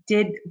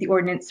 Did the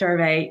Ordnance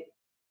Survey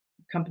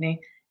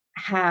company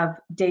have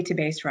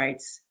database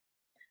rights?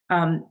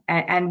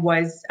 And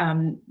was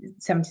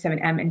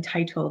 77M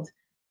entitled,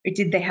 or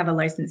did they have a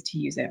license to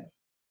use it?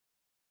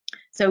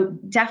 So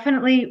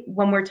definitely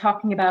when we're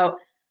talking about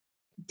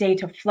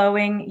data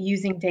flowing,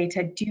 using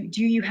data,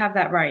 do you have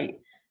that right?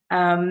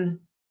 And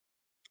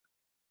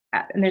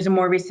there's a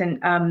more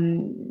recent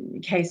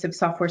case of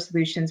Software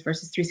Solutions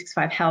versus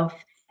 365 Health,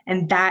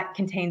 and that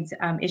contains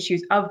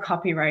issues of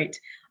copyright,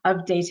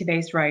 of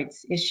database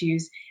rights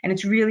issues, and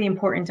it's really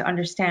important to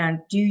understand,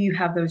 do you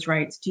have those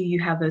rights? Do you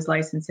have those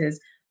licenses,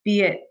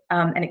 be it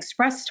an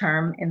express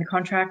term in the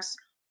contracts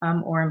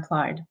or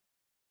implied?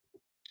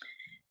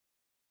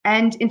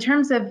 And in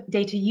terms of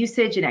data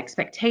usage and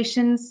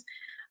expectations,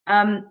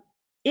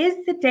 is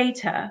the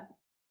data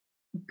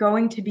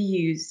going to be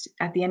used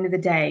at the end of the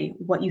day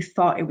what you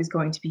thought it was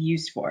going to be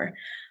used for?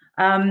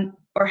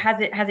 Or has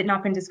it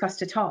not been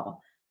discussed at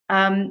all?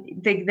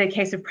 The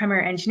case of Premier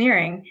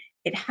Engineering,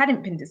 it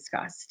hadn't been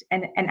discussed,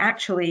 and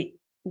actually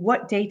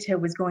what data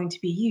was going to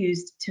be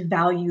used to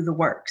value the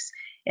works.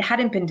 It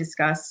hadn't been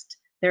discussed,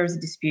 there was a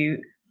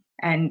dispute,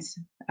 and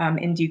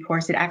in due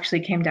course it actually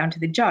came down to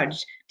the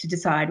judge to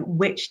decide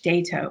which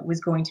data was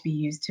going to be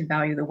used to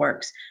value the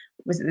works.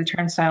 Was it the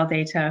turnstile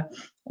data?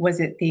 Was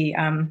it the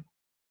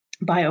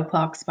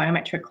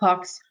biometric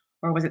clocks,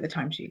 or was it the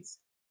timesheets?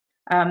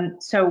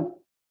 So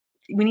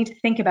we need to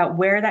think about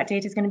where that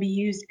data is going to be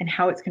used and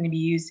how it's going to be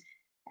used,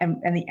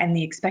 and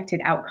the expected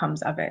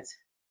outcomes of it.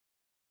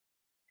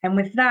 And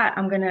with that,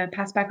 I'm going to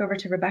pass back over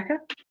to Rebecca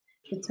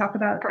to talk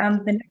about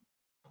the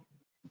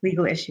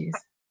legal issues.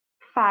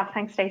 Fab,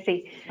 thanks,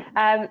 Stacey.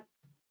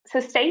 So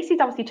Stacey's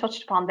obviously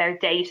touched upon their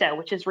data,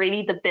 which is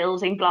really the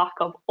building block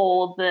of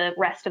all the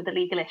rest of the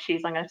legal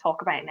issues I'm going to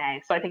talk about now.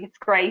 So I think it's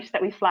great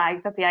that we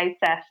flagged at the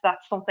outset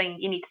that's something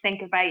you need to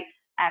think about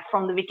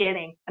from the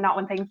beginning, and not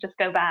when things just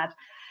go bad.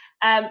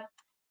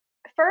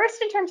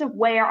 First, in terms of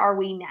where are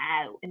we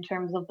now in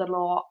terms of the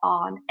law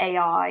on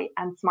AI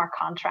and smart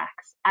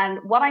contracts? And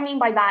what I mean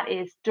by that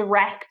is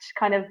direct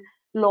kind of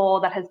law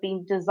that has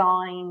been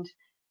designed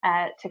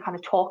to kind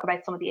of talk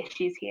about some of the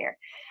issues here.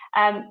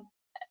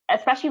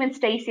 Especially when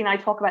Stacey and I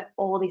talk about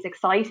all these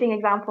exciting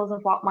examples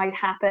of what might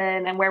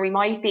happen and where we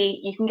might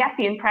be, you can get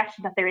the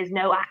impression that there is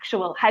no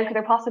actual, how could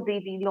there possibly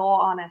be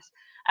law on it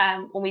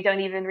when we don't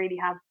even really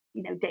have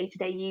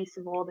day-to-day use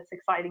of all this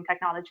exciting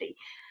technology.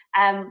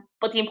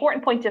 But the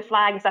important point to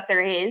flag is that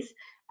there is,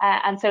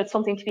 and so it's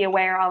something to be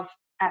aware of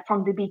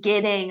from the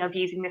beginning of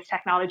using this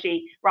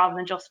technology, rather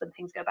than just when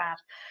things go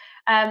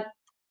bad.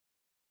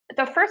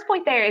 The first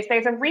point there is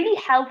there's a really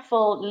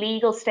helpful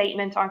legal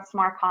statement on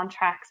smart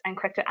contracts and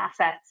crypto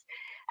assets.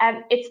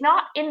 It's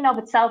not in and of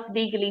itself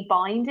legally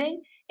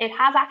binding. It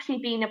has actually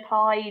been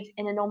applied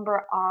in a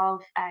number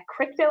of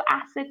crypto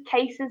asset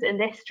cases in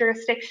this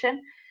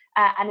jurisdiction.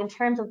 And in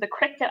terms of the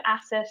crypto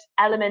asset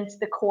elements,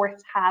 the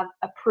courts have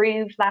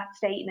approved that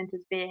statement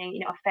as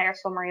being, a fair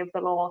summary of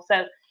the law.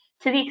 So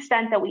to the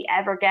extent that we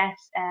ever get,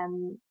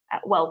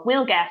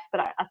 we'll get,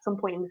 but at some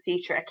point in the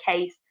future, a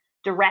case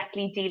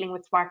directly dealing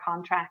with smart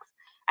contracts,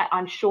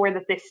 I'm sure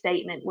that this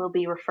statement will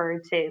be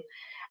referred to.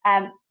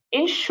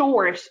 In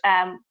short,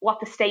 what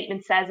the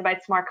statement says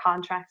about smart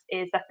contracts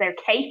is that they're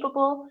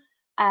capable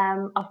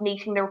of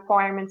meeting the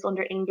requirements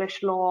under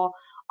English law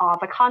of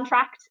a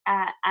contract,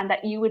 and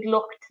that you would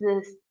look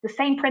to the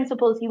same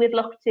principles you would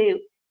look to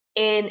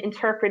in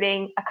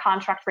interpreting a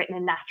contract written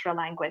in natural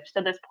language.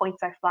 So those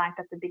points I flagged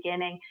at the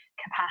beginning: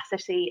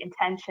 capacity,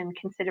 intention,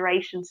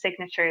 consideration,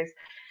 signatures,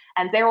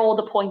 and they're all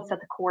the points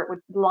that the court would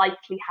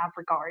likely have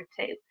regard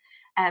to.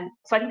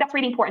 So I think that's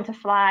really important to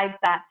flag,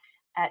 that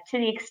to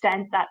the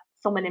extent that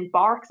someone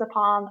embarks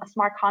upon a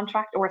smart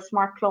contract or a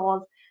smart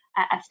clause,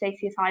 as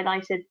Stacy has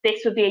highlighted,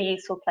 this would be a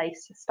useful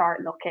place to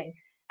start looking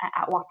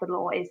at what the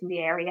law is in the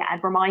area,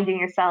 and reminding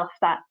yourself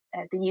that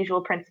the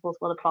usual principles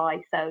will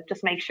apply. So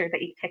just make sure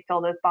that you've ticked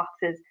all those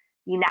boxes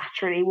you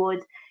naturally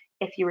would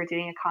if you were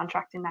doing a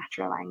contract in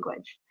natural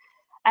language.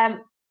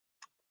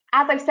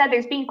 As I've said,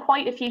 there's been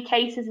quite a few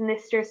cases in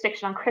this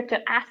jurisdiction on crypto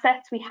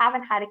assets. We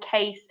haven't had a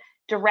case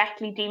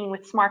directly dealing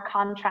with smart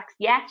contracts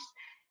yet.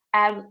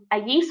 A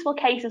useful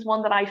case is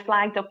one that I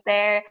flagged up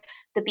there,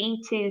 the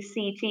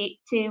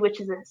B2C2,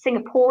 which is a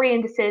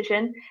Singaporean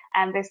decision.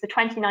 There's the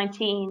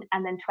 2019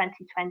 and then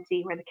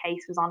 2020 where the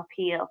case was on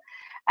appeal.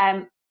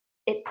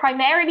 It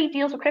primarily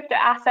deals with crypto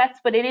assets,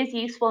 but it is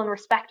useful in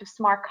respect of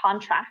smart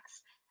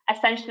contracts.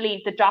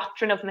 Essentially, the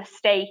doctrine of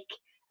mistake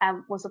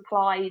was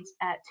applied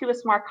to a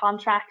smart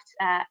contract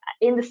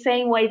in the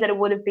same way that it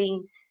would have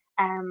been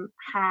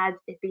had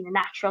it been a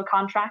natural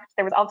contract.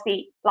 There was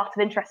obviously lots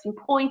of interesting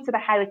points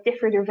about how it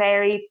differed or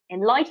varied in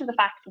light of the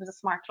fact it was a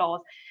smart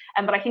clause.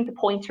 But I think the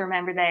point to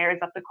remember there is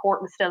that the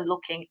court was still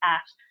looking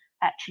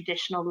at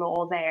traditional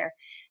law there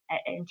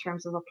in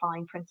terms of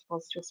applying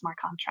principles to a smart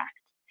contract.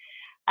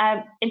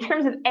 In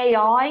terms of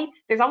AI,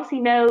 there's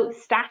obviously no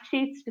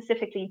statute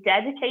specifically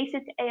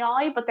dedicated to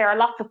AI, but there are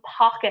lots of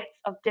pockets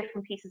of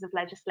different pieces of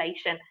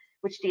legislation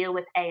which deal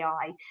with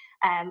AI.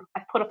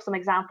 I've put up some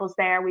examples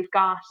there. We've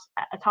got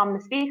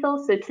autonomous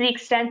vehicles. So to the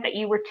extent that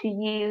you were to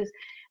use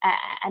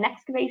an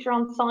excavator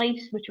on site,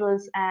 which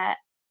was,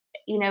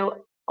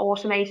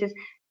 automated,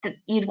 that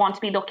you'd want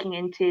to be looking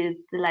into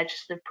the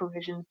legislative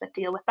provisions that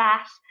deal with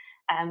that.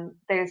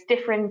 There's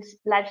different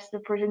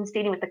legislative provisions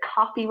dealing with the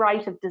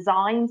copyright of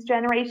designs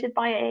generated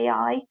by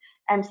AI.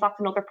 So that's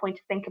another point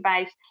to think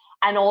about.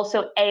 And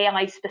also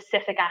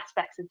AI-specific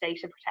aspects of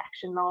data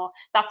protection law.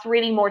 That's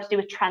really more to do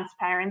with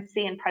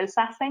transparency and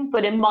processing,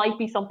 but it might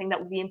be something that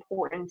would be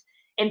important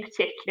in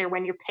particular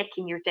when you're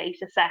picking your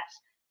data set,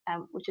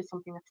 which is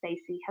something that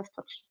Stacy has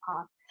touched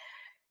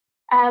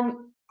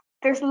upon.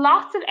 There's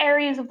lots of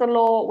areas of the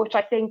law which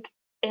I think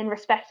in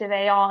respect of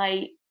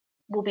AI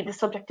will be the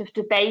subject of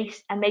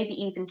debate and maybe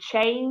even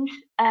change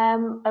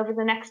over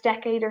the next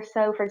decade or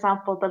so. For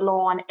example, the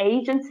law on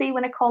agency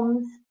when it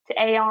comes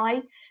to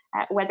AI,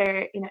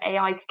 whether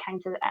AI could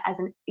count as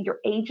your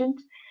agent,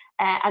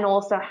 and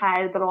also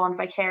how the law on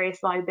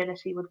vicarious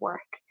liability would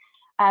work.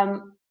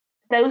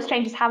 Those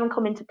changes haven't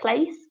come into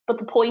place, but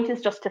the point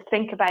is just to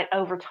think about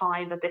over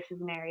time that this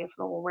is an area of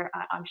law where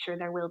I'm sure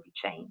there will be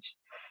change.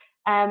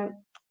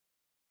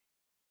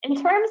 In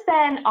terms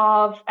then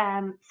of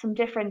some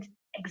different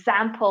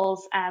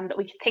examples that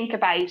we could think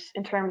about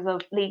in terms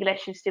of legal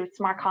issues to do with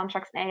smart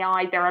contracts and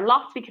AI, there are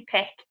lots we could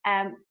pick.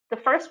 The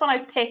first one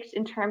I've picked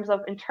in terms of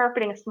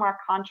interpreting a smart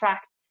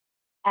contract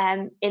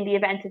in the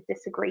event of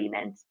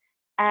disagreement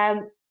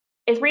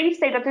is really to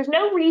say that there's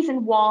no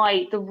reason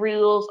why the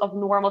rules of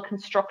normal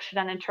construction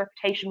and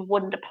interpretation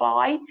wouldn't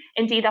apply.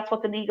 Indeed, that's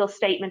what the legal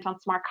statement on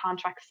smart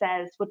contracts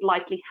says would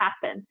likely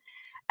happen.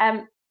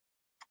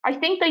 I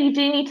think that you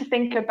do need to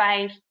think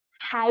about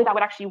how that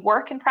would actually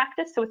work in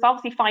practice. So it's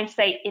obviously fine to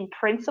say in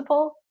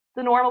principle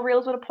the normal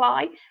rules would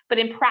apply, but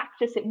in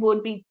practice it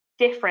would be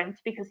different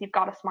because you've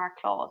got a smart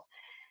clause.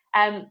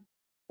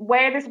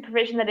 Where there's a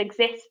provision that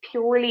exists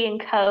purely in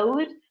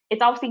code,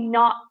 it's obviously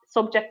not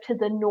subject to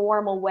the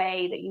normal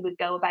way that you would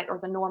go about or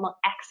the normal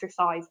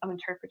exercise of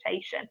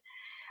interpretation.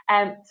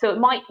 So it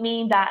might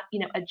mean that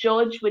a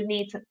judge would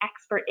need some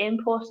expert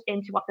input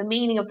into what the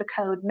meaning of the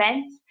code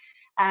meant,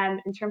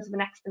 in terms of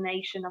an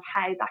explanation of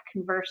how that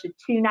converted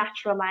to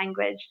natural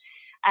language.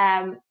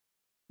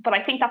 But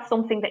I think that's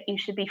something that you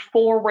should be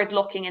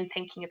forward-looking and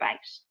thinking about.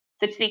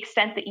 So to the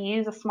extent that you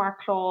use a smart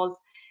clause,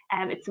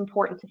 it's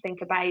important to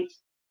think about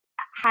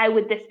how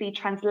would this be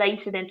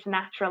translated into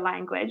natural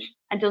language,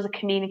 and does it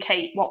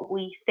communicate what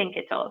we think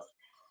it does?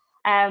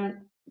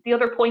 The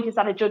other point is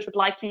that a judge would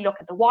likely look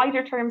at the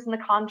wider terms in the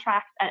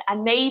contract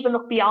and may even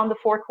look beyond the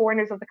four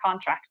corners of the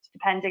contract,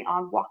 depending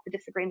on what the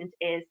disagreement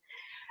is.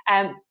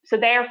 So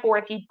therefore,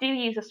 if you do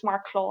use a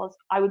smart clause,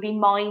 I would be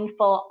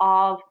mindful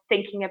of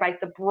thinking about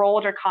the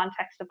broader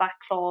context of that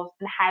clause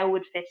and how it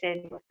would fit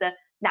in with the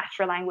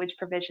natural language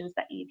provisions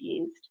that you've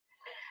used.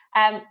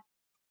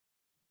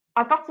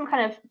 I've got some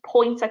kind of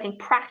points, I think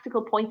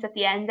practical points at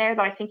the end there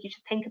that I think you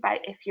should think about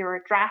if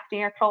you're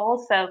drafting your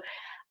clause. So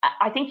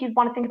I think you'd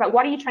want to think about,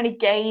 what are you trying to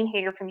gain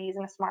here from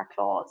using a smart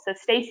clause? So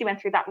Stacy went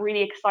through that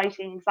really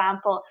exciting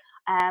example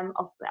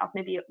of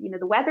maybe, you know,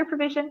 the weather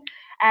provision.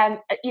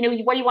 You know,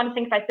 what you want to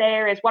think about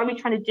there is, what are we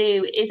trying to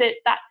do? Is it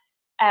that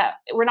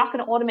we're not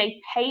going to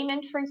automate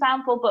payment, for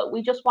example, but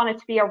we just want it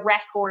to be a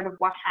record of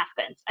what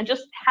happens, and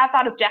just have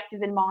that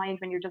objective in mind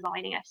when you're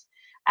designing it.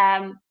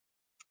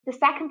 The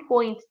second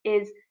point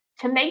is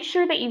to make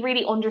sure that you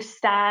really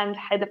understand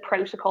how the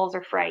protocols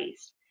are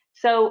phrased.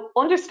 So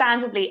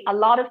understandably, a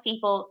lot of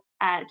people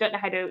don't know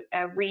how to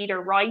read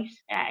or write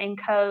in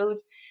code.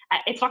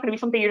 It's not going to be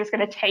something you're just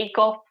going to take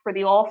up for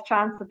the off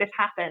chance that this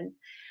happens.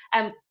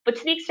 But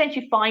to the extent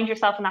you find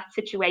yourself in that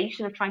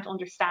situation of trying to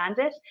understand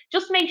it,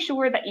 just make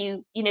sure that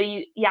you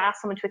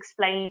ask someone to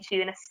explain to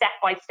you in a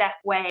step-by-step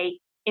way,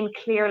 in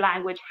clear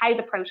language, how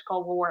the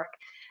protocol will work.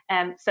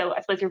 So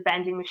I suppose your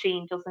vending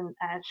machine doesn't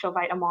shove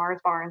out a Mars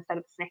bar instead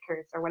of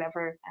Snickers or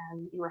whatever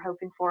you were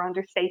hoping for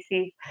under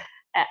Stacy's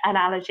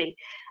analogy.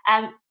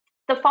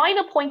 The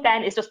final point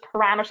then is just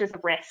parameters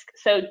of risk.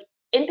 So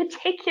in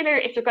particular,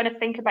 if you're going to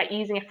think about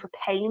using it for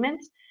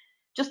payment,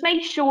 just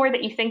make sure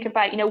that you think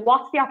about,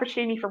 what's the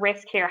opportunity for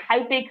risk here?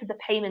 How big could the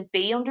payment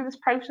be under this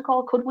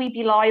protocol? Could we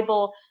be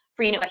liable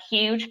for, a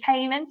huge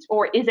payment,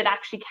 or is it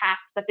actually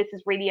capped that this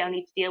is really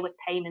only to deal with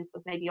payments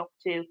of maybe up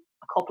to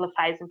a couple of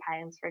 £1,000,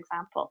 for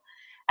example?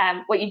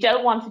 What you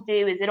don't want to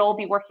do is it all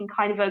be working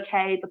kind of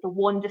okay, but the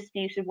one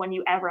disputed one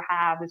you ever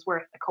have is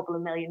worth a couple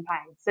of £1 million.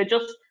 So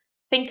just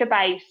think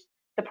about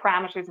the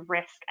parameters of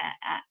risk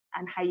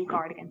and how you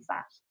guard against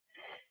that.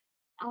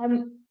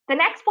 The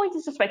next point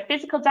is just about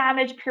physical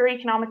damage, pure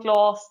economic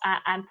loss,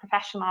 and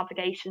professional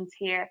obligations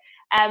here.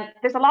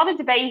 There's a lot of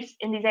debate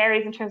in these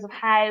areas in terms of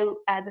how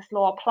this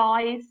law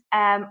applies.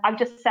 I've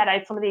just set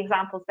out some of the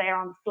examples there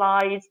on the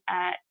slides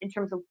in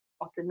terms of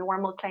what the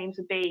normal claims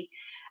would be.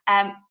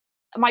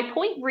 My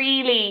point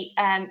really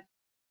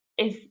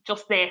is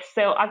just this.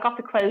 So I've got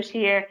the quote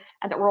here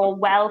that we're all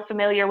well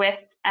familiar with.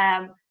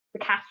 The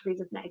categories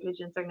of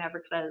negligence are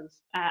never closed.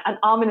 An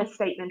ominous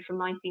statement from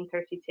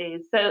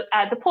 1932. So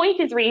the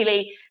point is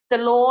really the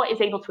law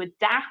is able to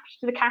adapt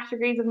to the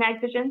categories of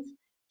negligence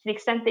to the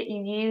extent that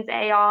you use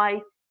AI.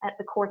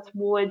 The courts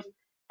would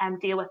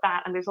deal with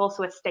that, and there's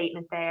also a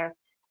statement there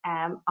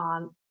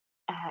on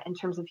in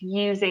terms of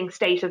using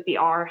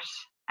state-of-the-art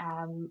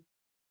kind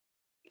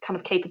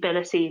of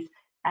capabilities.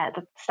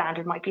 The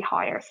standard might be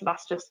higher, so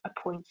that's just a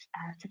point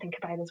to think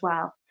about as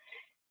well.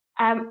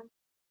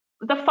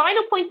 The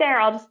final point there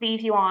I'll just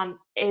leave you on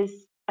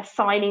is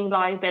assigning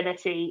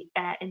liability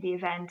in the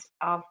event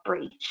of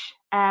breach.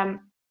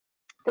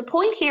 The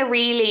point here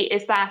really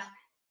is that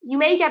you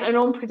may get an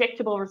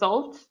unpredictable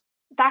result.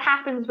 That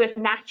happens with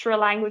natural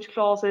language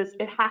clauses.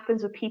 It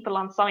happens with people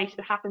on site.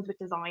 It happens with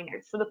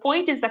designers. So the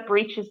point is that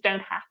breaches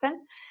don't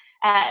happen,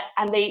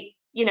 and they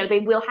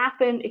will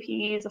happen if you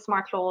use a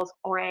smart clause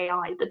or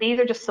AI. But these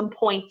are just some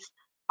points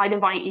I'd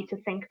invite you to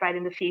think about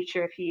in the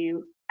future if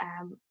you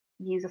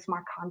use a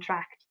smart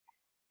contract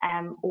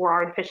or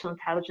artificial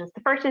intelligence.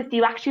 The first is, do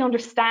you actually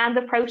understand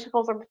the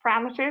protocols or the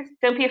parameters?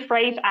 Don't be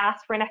afraid to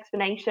ask for an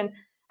explanation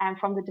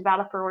from the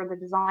developer or the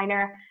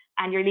designer,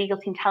 and your legal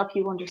team to help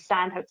you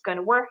understand how it's going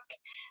to work.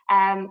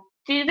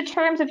 Do the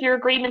terms of your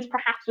agreements,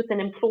 perhaps with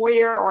an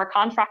employer or a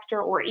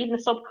contractor or even a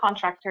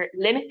subcontractor,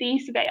 limit the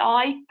use of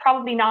AI?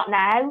 Probably not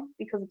now,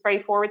 because it's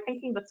very forward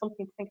thinking, but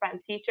something to think about in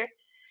the future.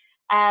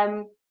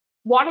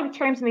 What are the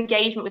terms of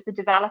engagement with the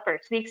developer?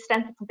 To the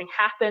extent that something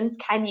happens,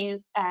 can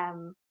you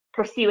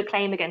pursue a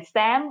claim against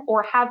them,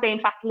 or have they in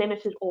fact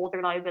limited all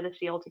their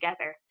liability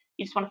altogether?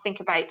 You just want to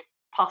think about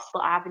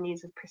possible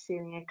avenues of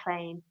pursuing a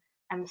claim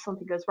if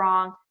something goes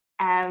wrong,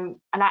 and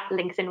that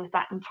links in with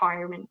that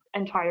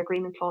entire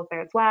agreement clause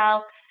there as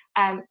well.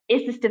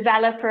 Is this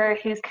developer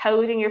who's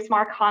coding your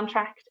smart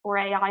contract or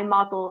AI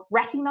model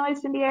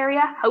recognized in the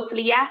area?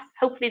 Hopefully yes.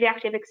 Hopefully they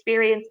actually have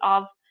experience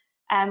of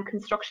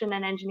construction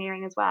and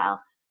engineering as well.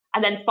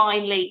 And then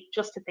finally,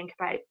 just to think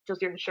about,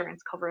 does your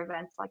insurance cover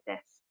events like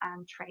this,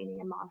 and training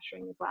and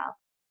monitoring as well.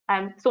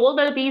 So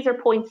although these are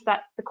points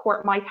that the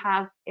court might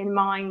have in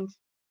mind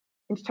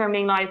in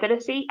determining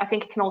liability, I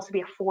think it can also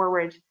be a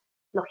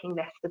forward-looking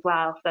list as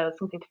well. So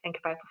something to think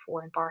about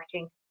before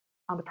embarking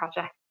on the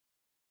project.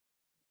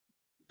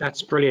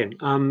 That's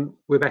brilliant.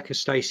 Rebecca,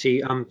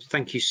 Stacy,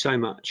 thank you so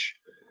much.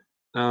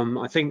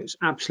 I think it's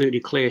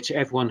absolutely clear to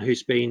everyone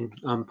who's been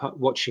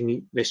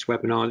watching this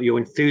webinar that your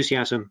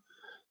enthusiasm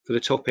for the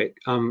topic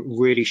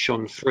really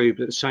shone through,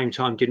 but at the same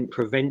time didn't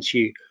prevent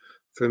you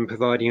from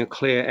providing a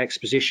clear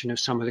exposition of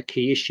some of the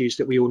key issues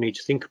that we all need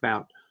to think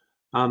about.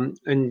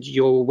 And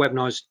your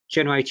webinar's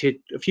generated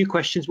a few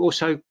questions, but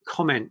also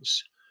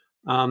comments.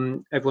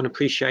 everyone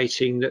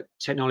appreciating that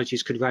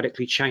technologies could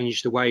radically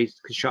change the way the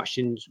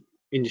construction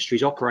industry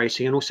is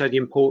operating, and also the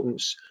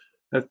importance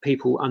of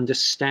people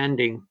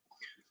understanding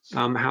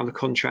how the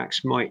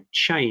contracts might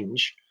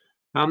change,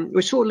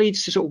 which sort of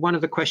leads to sort of one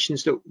of the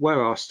questions that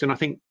were asked. And I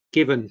think,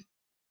 given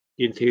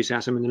the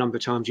enthusiasm and the number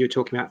of times you were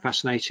talking about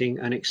fascinating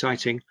and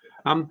exciting,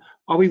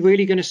 are we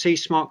really going to see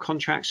smart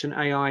contracts and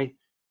AI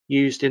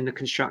used in the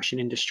construction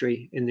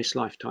industry in this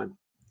lifetime,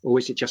 or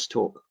is it just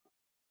talk?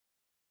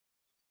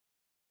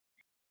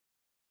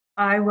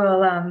 I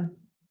will.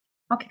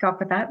 I'll kick off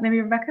with that,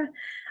 maybe Rebecca.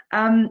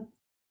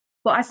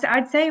 Well,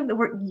 I'd say that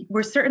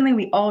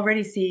we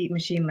already see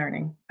machine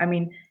learning. I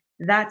mean,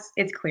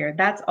 it's clear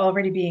that's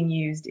already being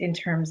used in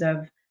terms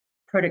of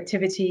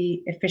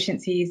productivity,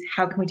 efficiencies.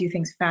 How can we do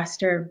things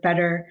faster,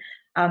 better?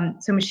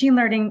 So machine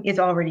learning is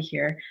already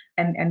here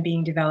and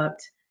being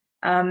developed.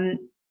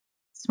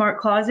 Smart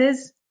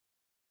clauses,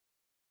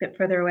 a bit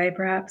further away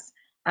perhaps,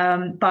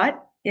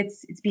 but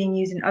it's being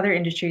used in other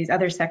industries,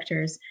 other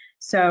sectors.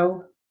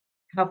 So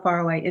how far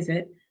away is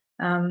it?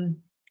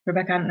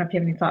 Rebecca, I don't know if you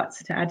have any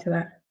thoughts to add to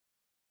that.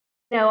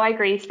 No, I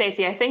agree,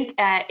 Stacey. I think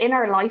in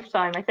our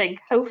lifetime, I think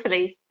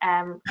hopefully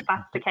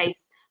that's the case.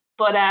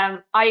 But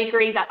I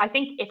agree that I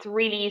think it's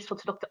really useful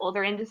to look to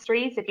other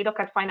industries. If you look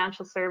at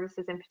financial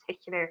services in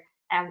particular,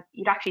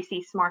 you'd actually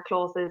see smart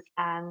clauses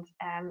and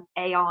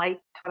AI,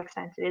 to what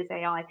extent it is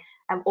AI,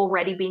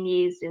 already being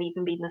used and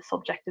even being the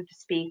subject of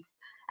dispute.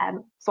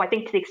 So I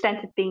think to the extent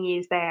it's being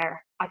used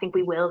there, I think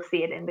we will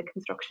see it in the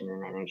construction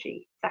and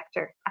energy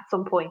sector at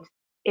some point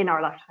in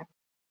our lifetime.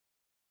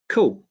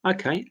 Cool.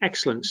 Okay,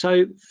 excellent.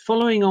 So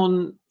following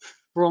on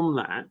from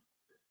that,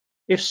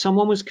 if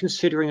someone was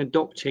considering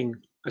adopting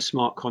a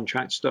smart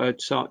contract,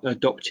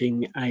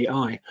 adopting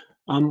AI,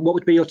 what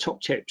would be your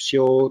top tips,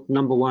 your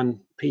number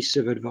one piece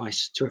of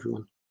advice to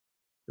everyone?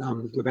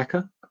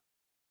 Rebecca?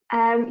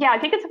 Yeah, I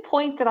think it's a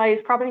point that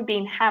I've probably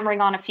been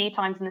hammering on a few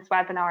times in this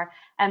webinar,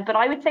 but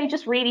I would say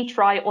just really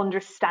try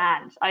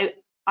understand.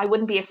 I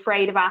wouldn't be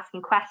afraid of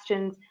asking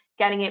questions,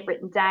 getting it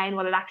written down,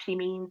 what it actually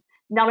means.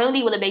 Not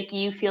only will it make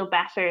you feel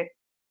better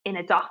in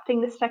adopting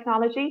this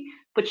technology,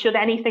 but should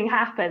anything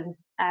happen,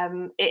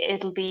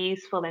 it'll be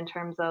useful in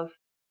terms of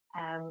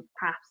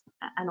perhaps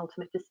an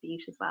ultimate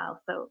dispute as well.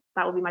 So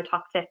that would be my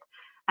top tip.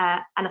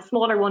 And a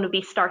smaller one would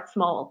be start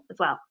small as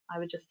well. I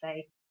would just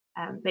say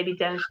maybe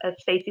don't, as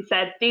Stacey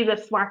said, do the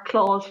smart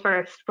clause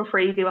first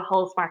before you do a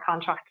whole smart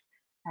contract.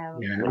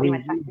 Yeah, would be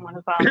my second one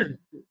as well.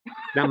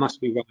 That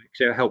must be right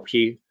to help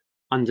you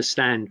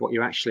understand what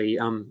you're actually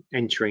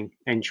entering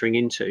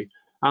into.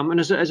 And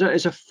as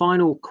a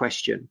final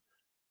question,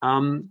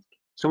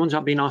 someone's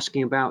been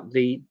asking about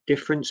the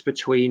difference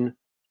between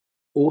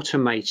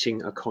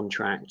automating a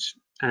contract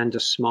and a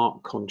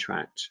smart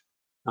contract.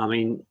 I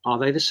mean, are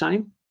they the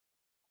same?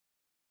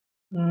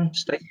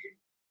 Stacey?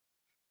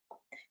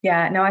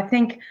 Yeah, no, I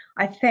think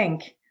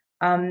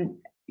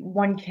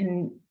one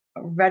can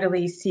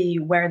readily see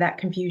where that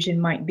confusion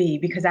might be,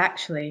 because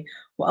actually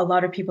what a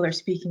lot of people are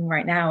speaking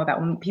right now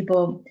about, when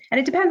people, and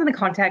it depends on the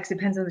context, it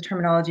depends on the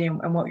terminology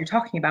and what you're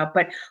talking about,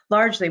 but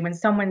largely when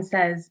someone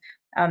says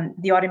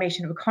the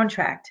automation of a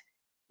contract,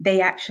 they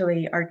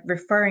actually are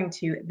referring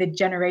to the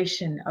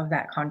generation of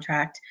that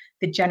contract,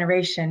 the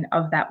generation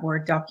of that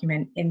Word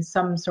document in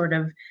some sort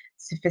of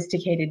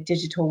sophisticated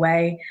digital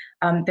way.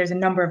 There's a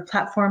number of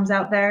platforms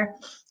out there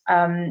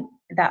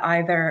that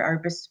either are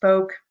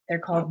bespoke, they're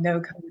called no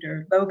code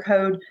or low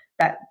code,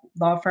 that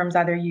law firms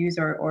either use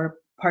or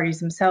parties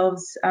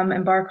themselves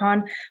embark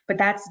on, but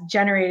that's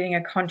generating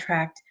a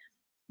contract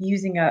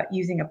using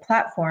a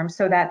platform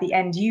so that the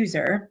end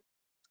user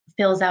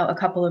fills out a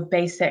couple of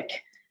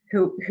basic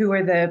who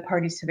are the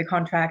parties to the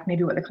contract,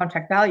 maybe what the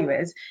contract value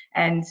is,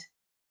 and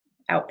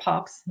out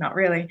pops, not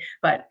really,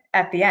 but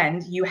at the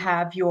end you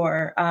have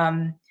your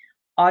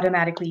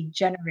automatically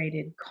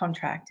generated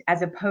contract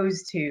as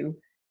opposed to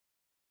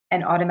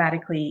an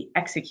automatically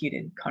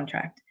executed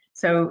contract.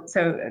 So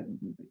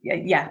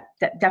yeah,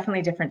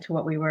 definitely different to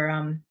what we were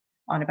on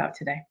about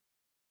today.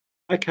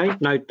 Okay,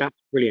 no, that's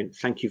brilliant.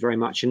 Thank you very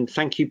much. And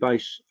thank you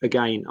both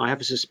again. I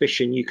have a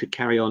suspicion you could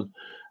carry on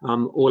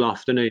all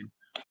afternoon,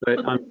 but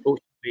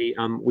unfortunately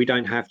we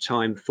don't have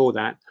time for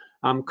that.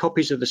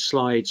 Copies of the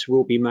slides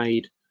will be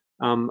made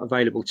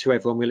available to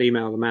everyone. We'll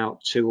email them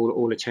out to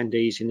all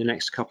attendees in the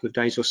next couple of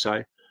days or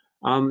so.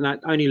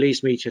 That only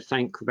leaves me to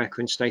thank Rebecca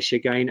and Stacy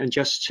again, and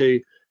just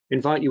to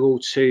invite you all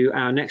to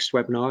our next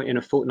webinar in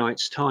a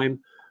fortnight's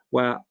time,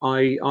 where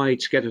I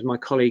together with my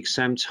colleagues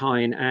Sam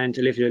Tyne and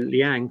Olivia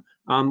Liang,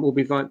 will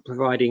be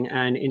providing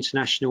an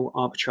international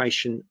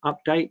arbitration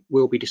update.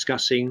 We'll be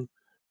discussing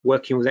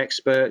working with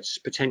experts,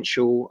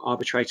 potential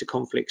arbitrator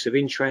conflicts of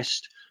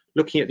interest,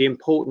 looking at the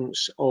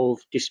importance of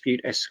dispute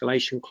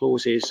escalation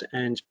clauses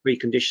and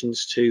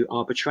preconditions to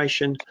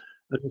arbitration,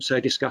 and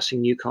also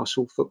discussing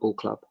Newcastle Football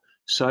Club.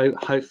 So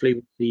hopefully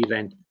we'll see you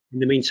then. In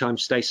the meantime,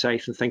 stay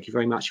safe and thank you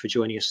very much for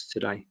joining us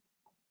today.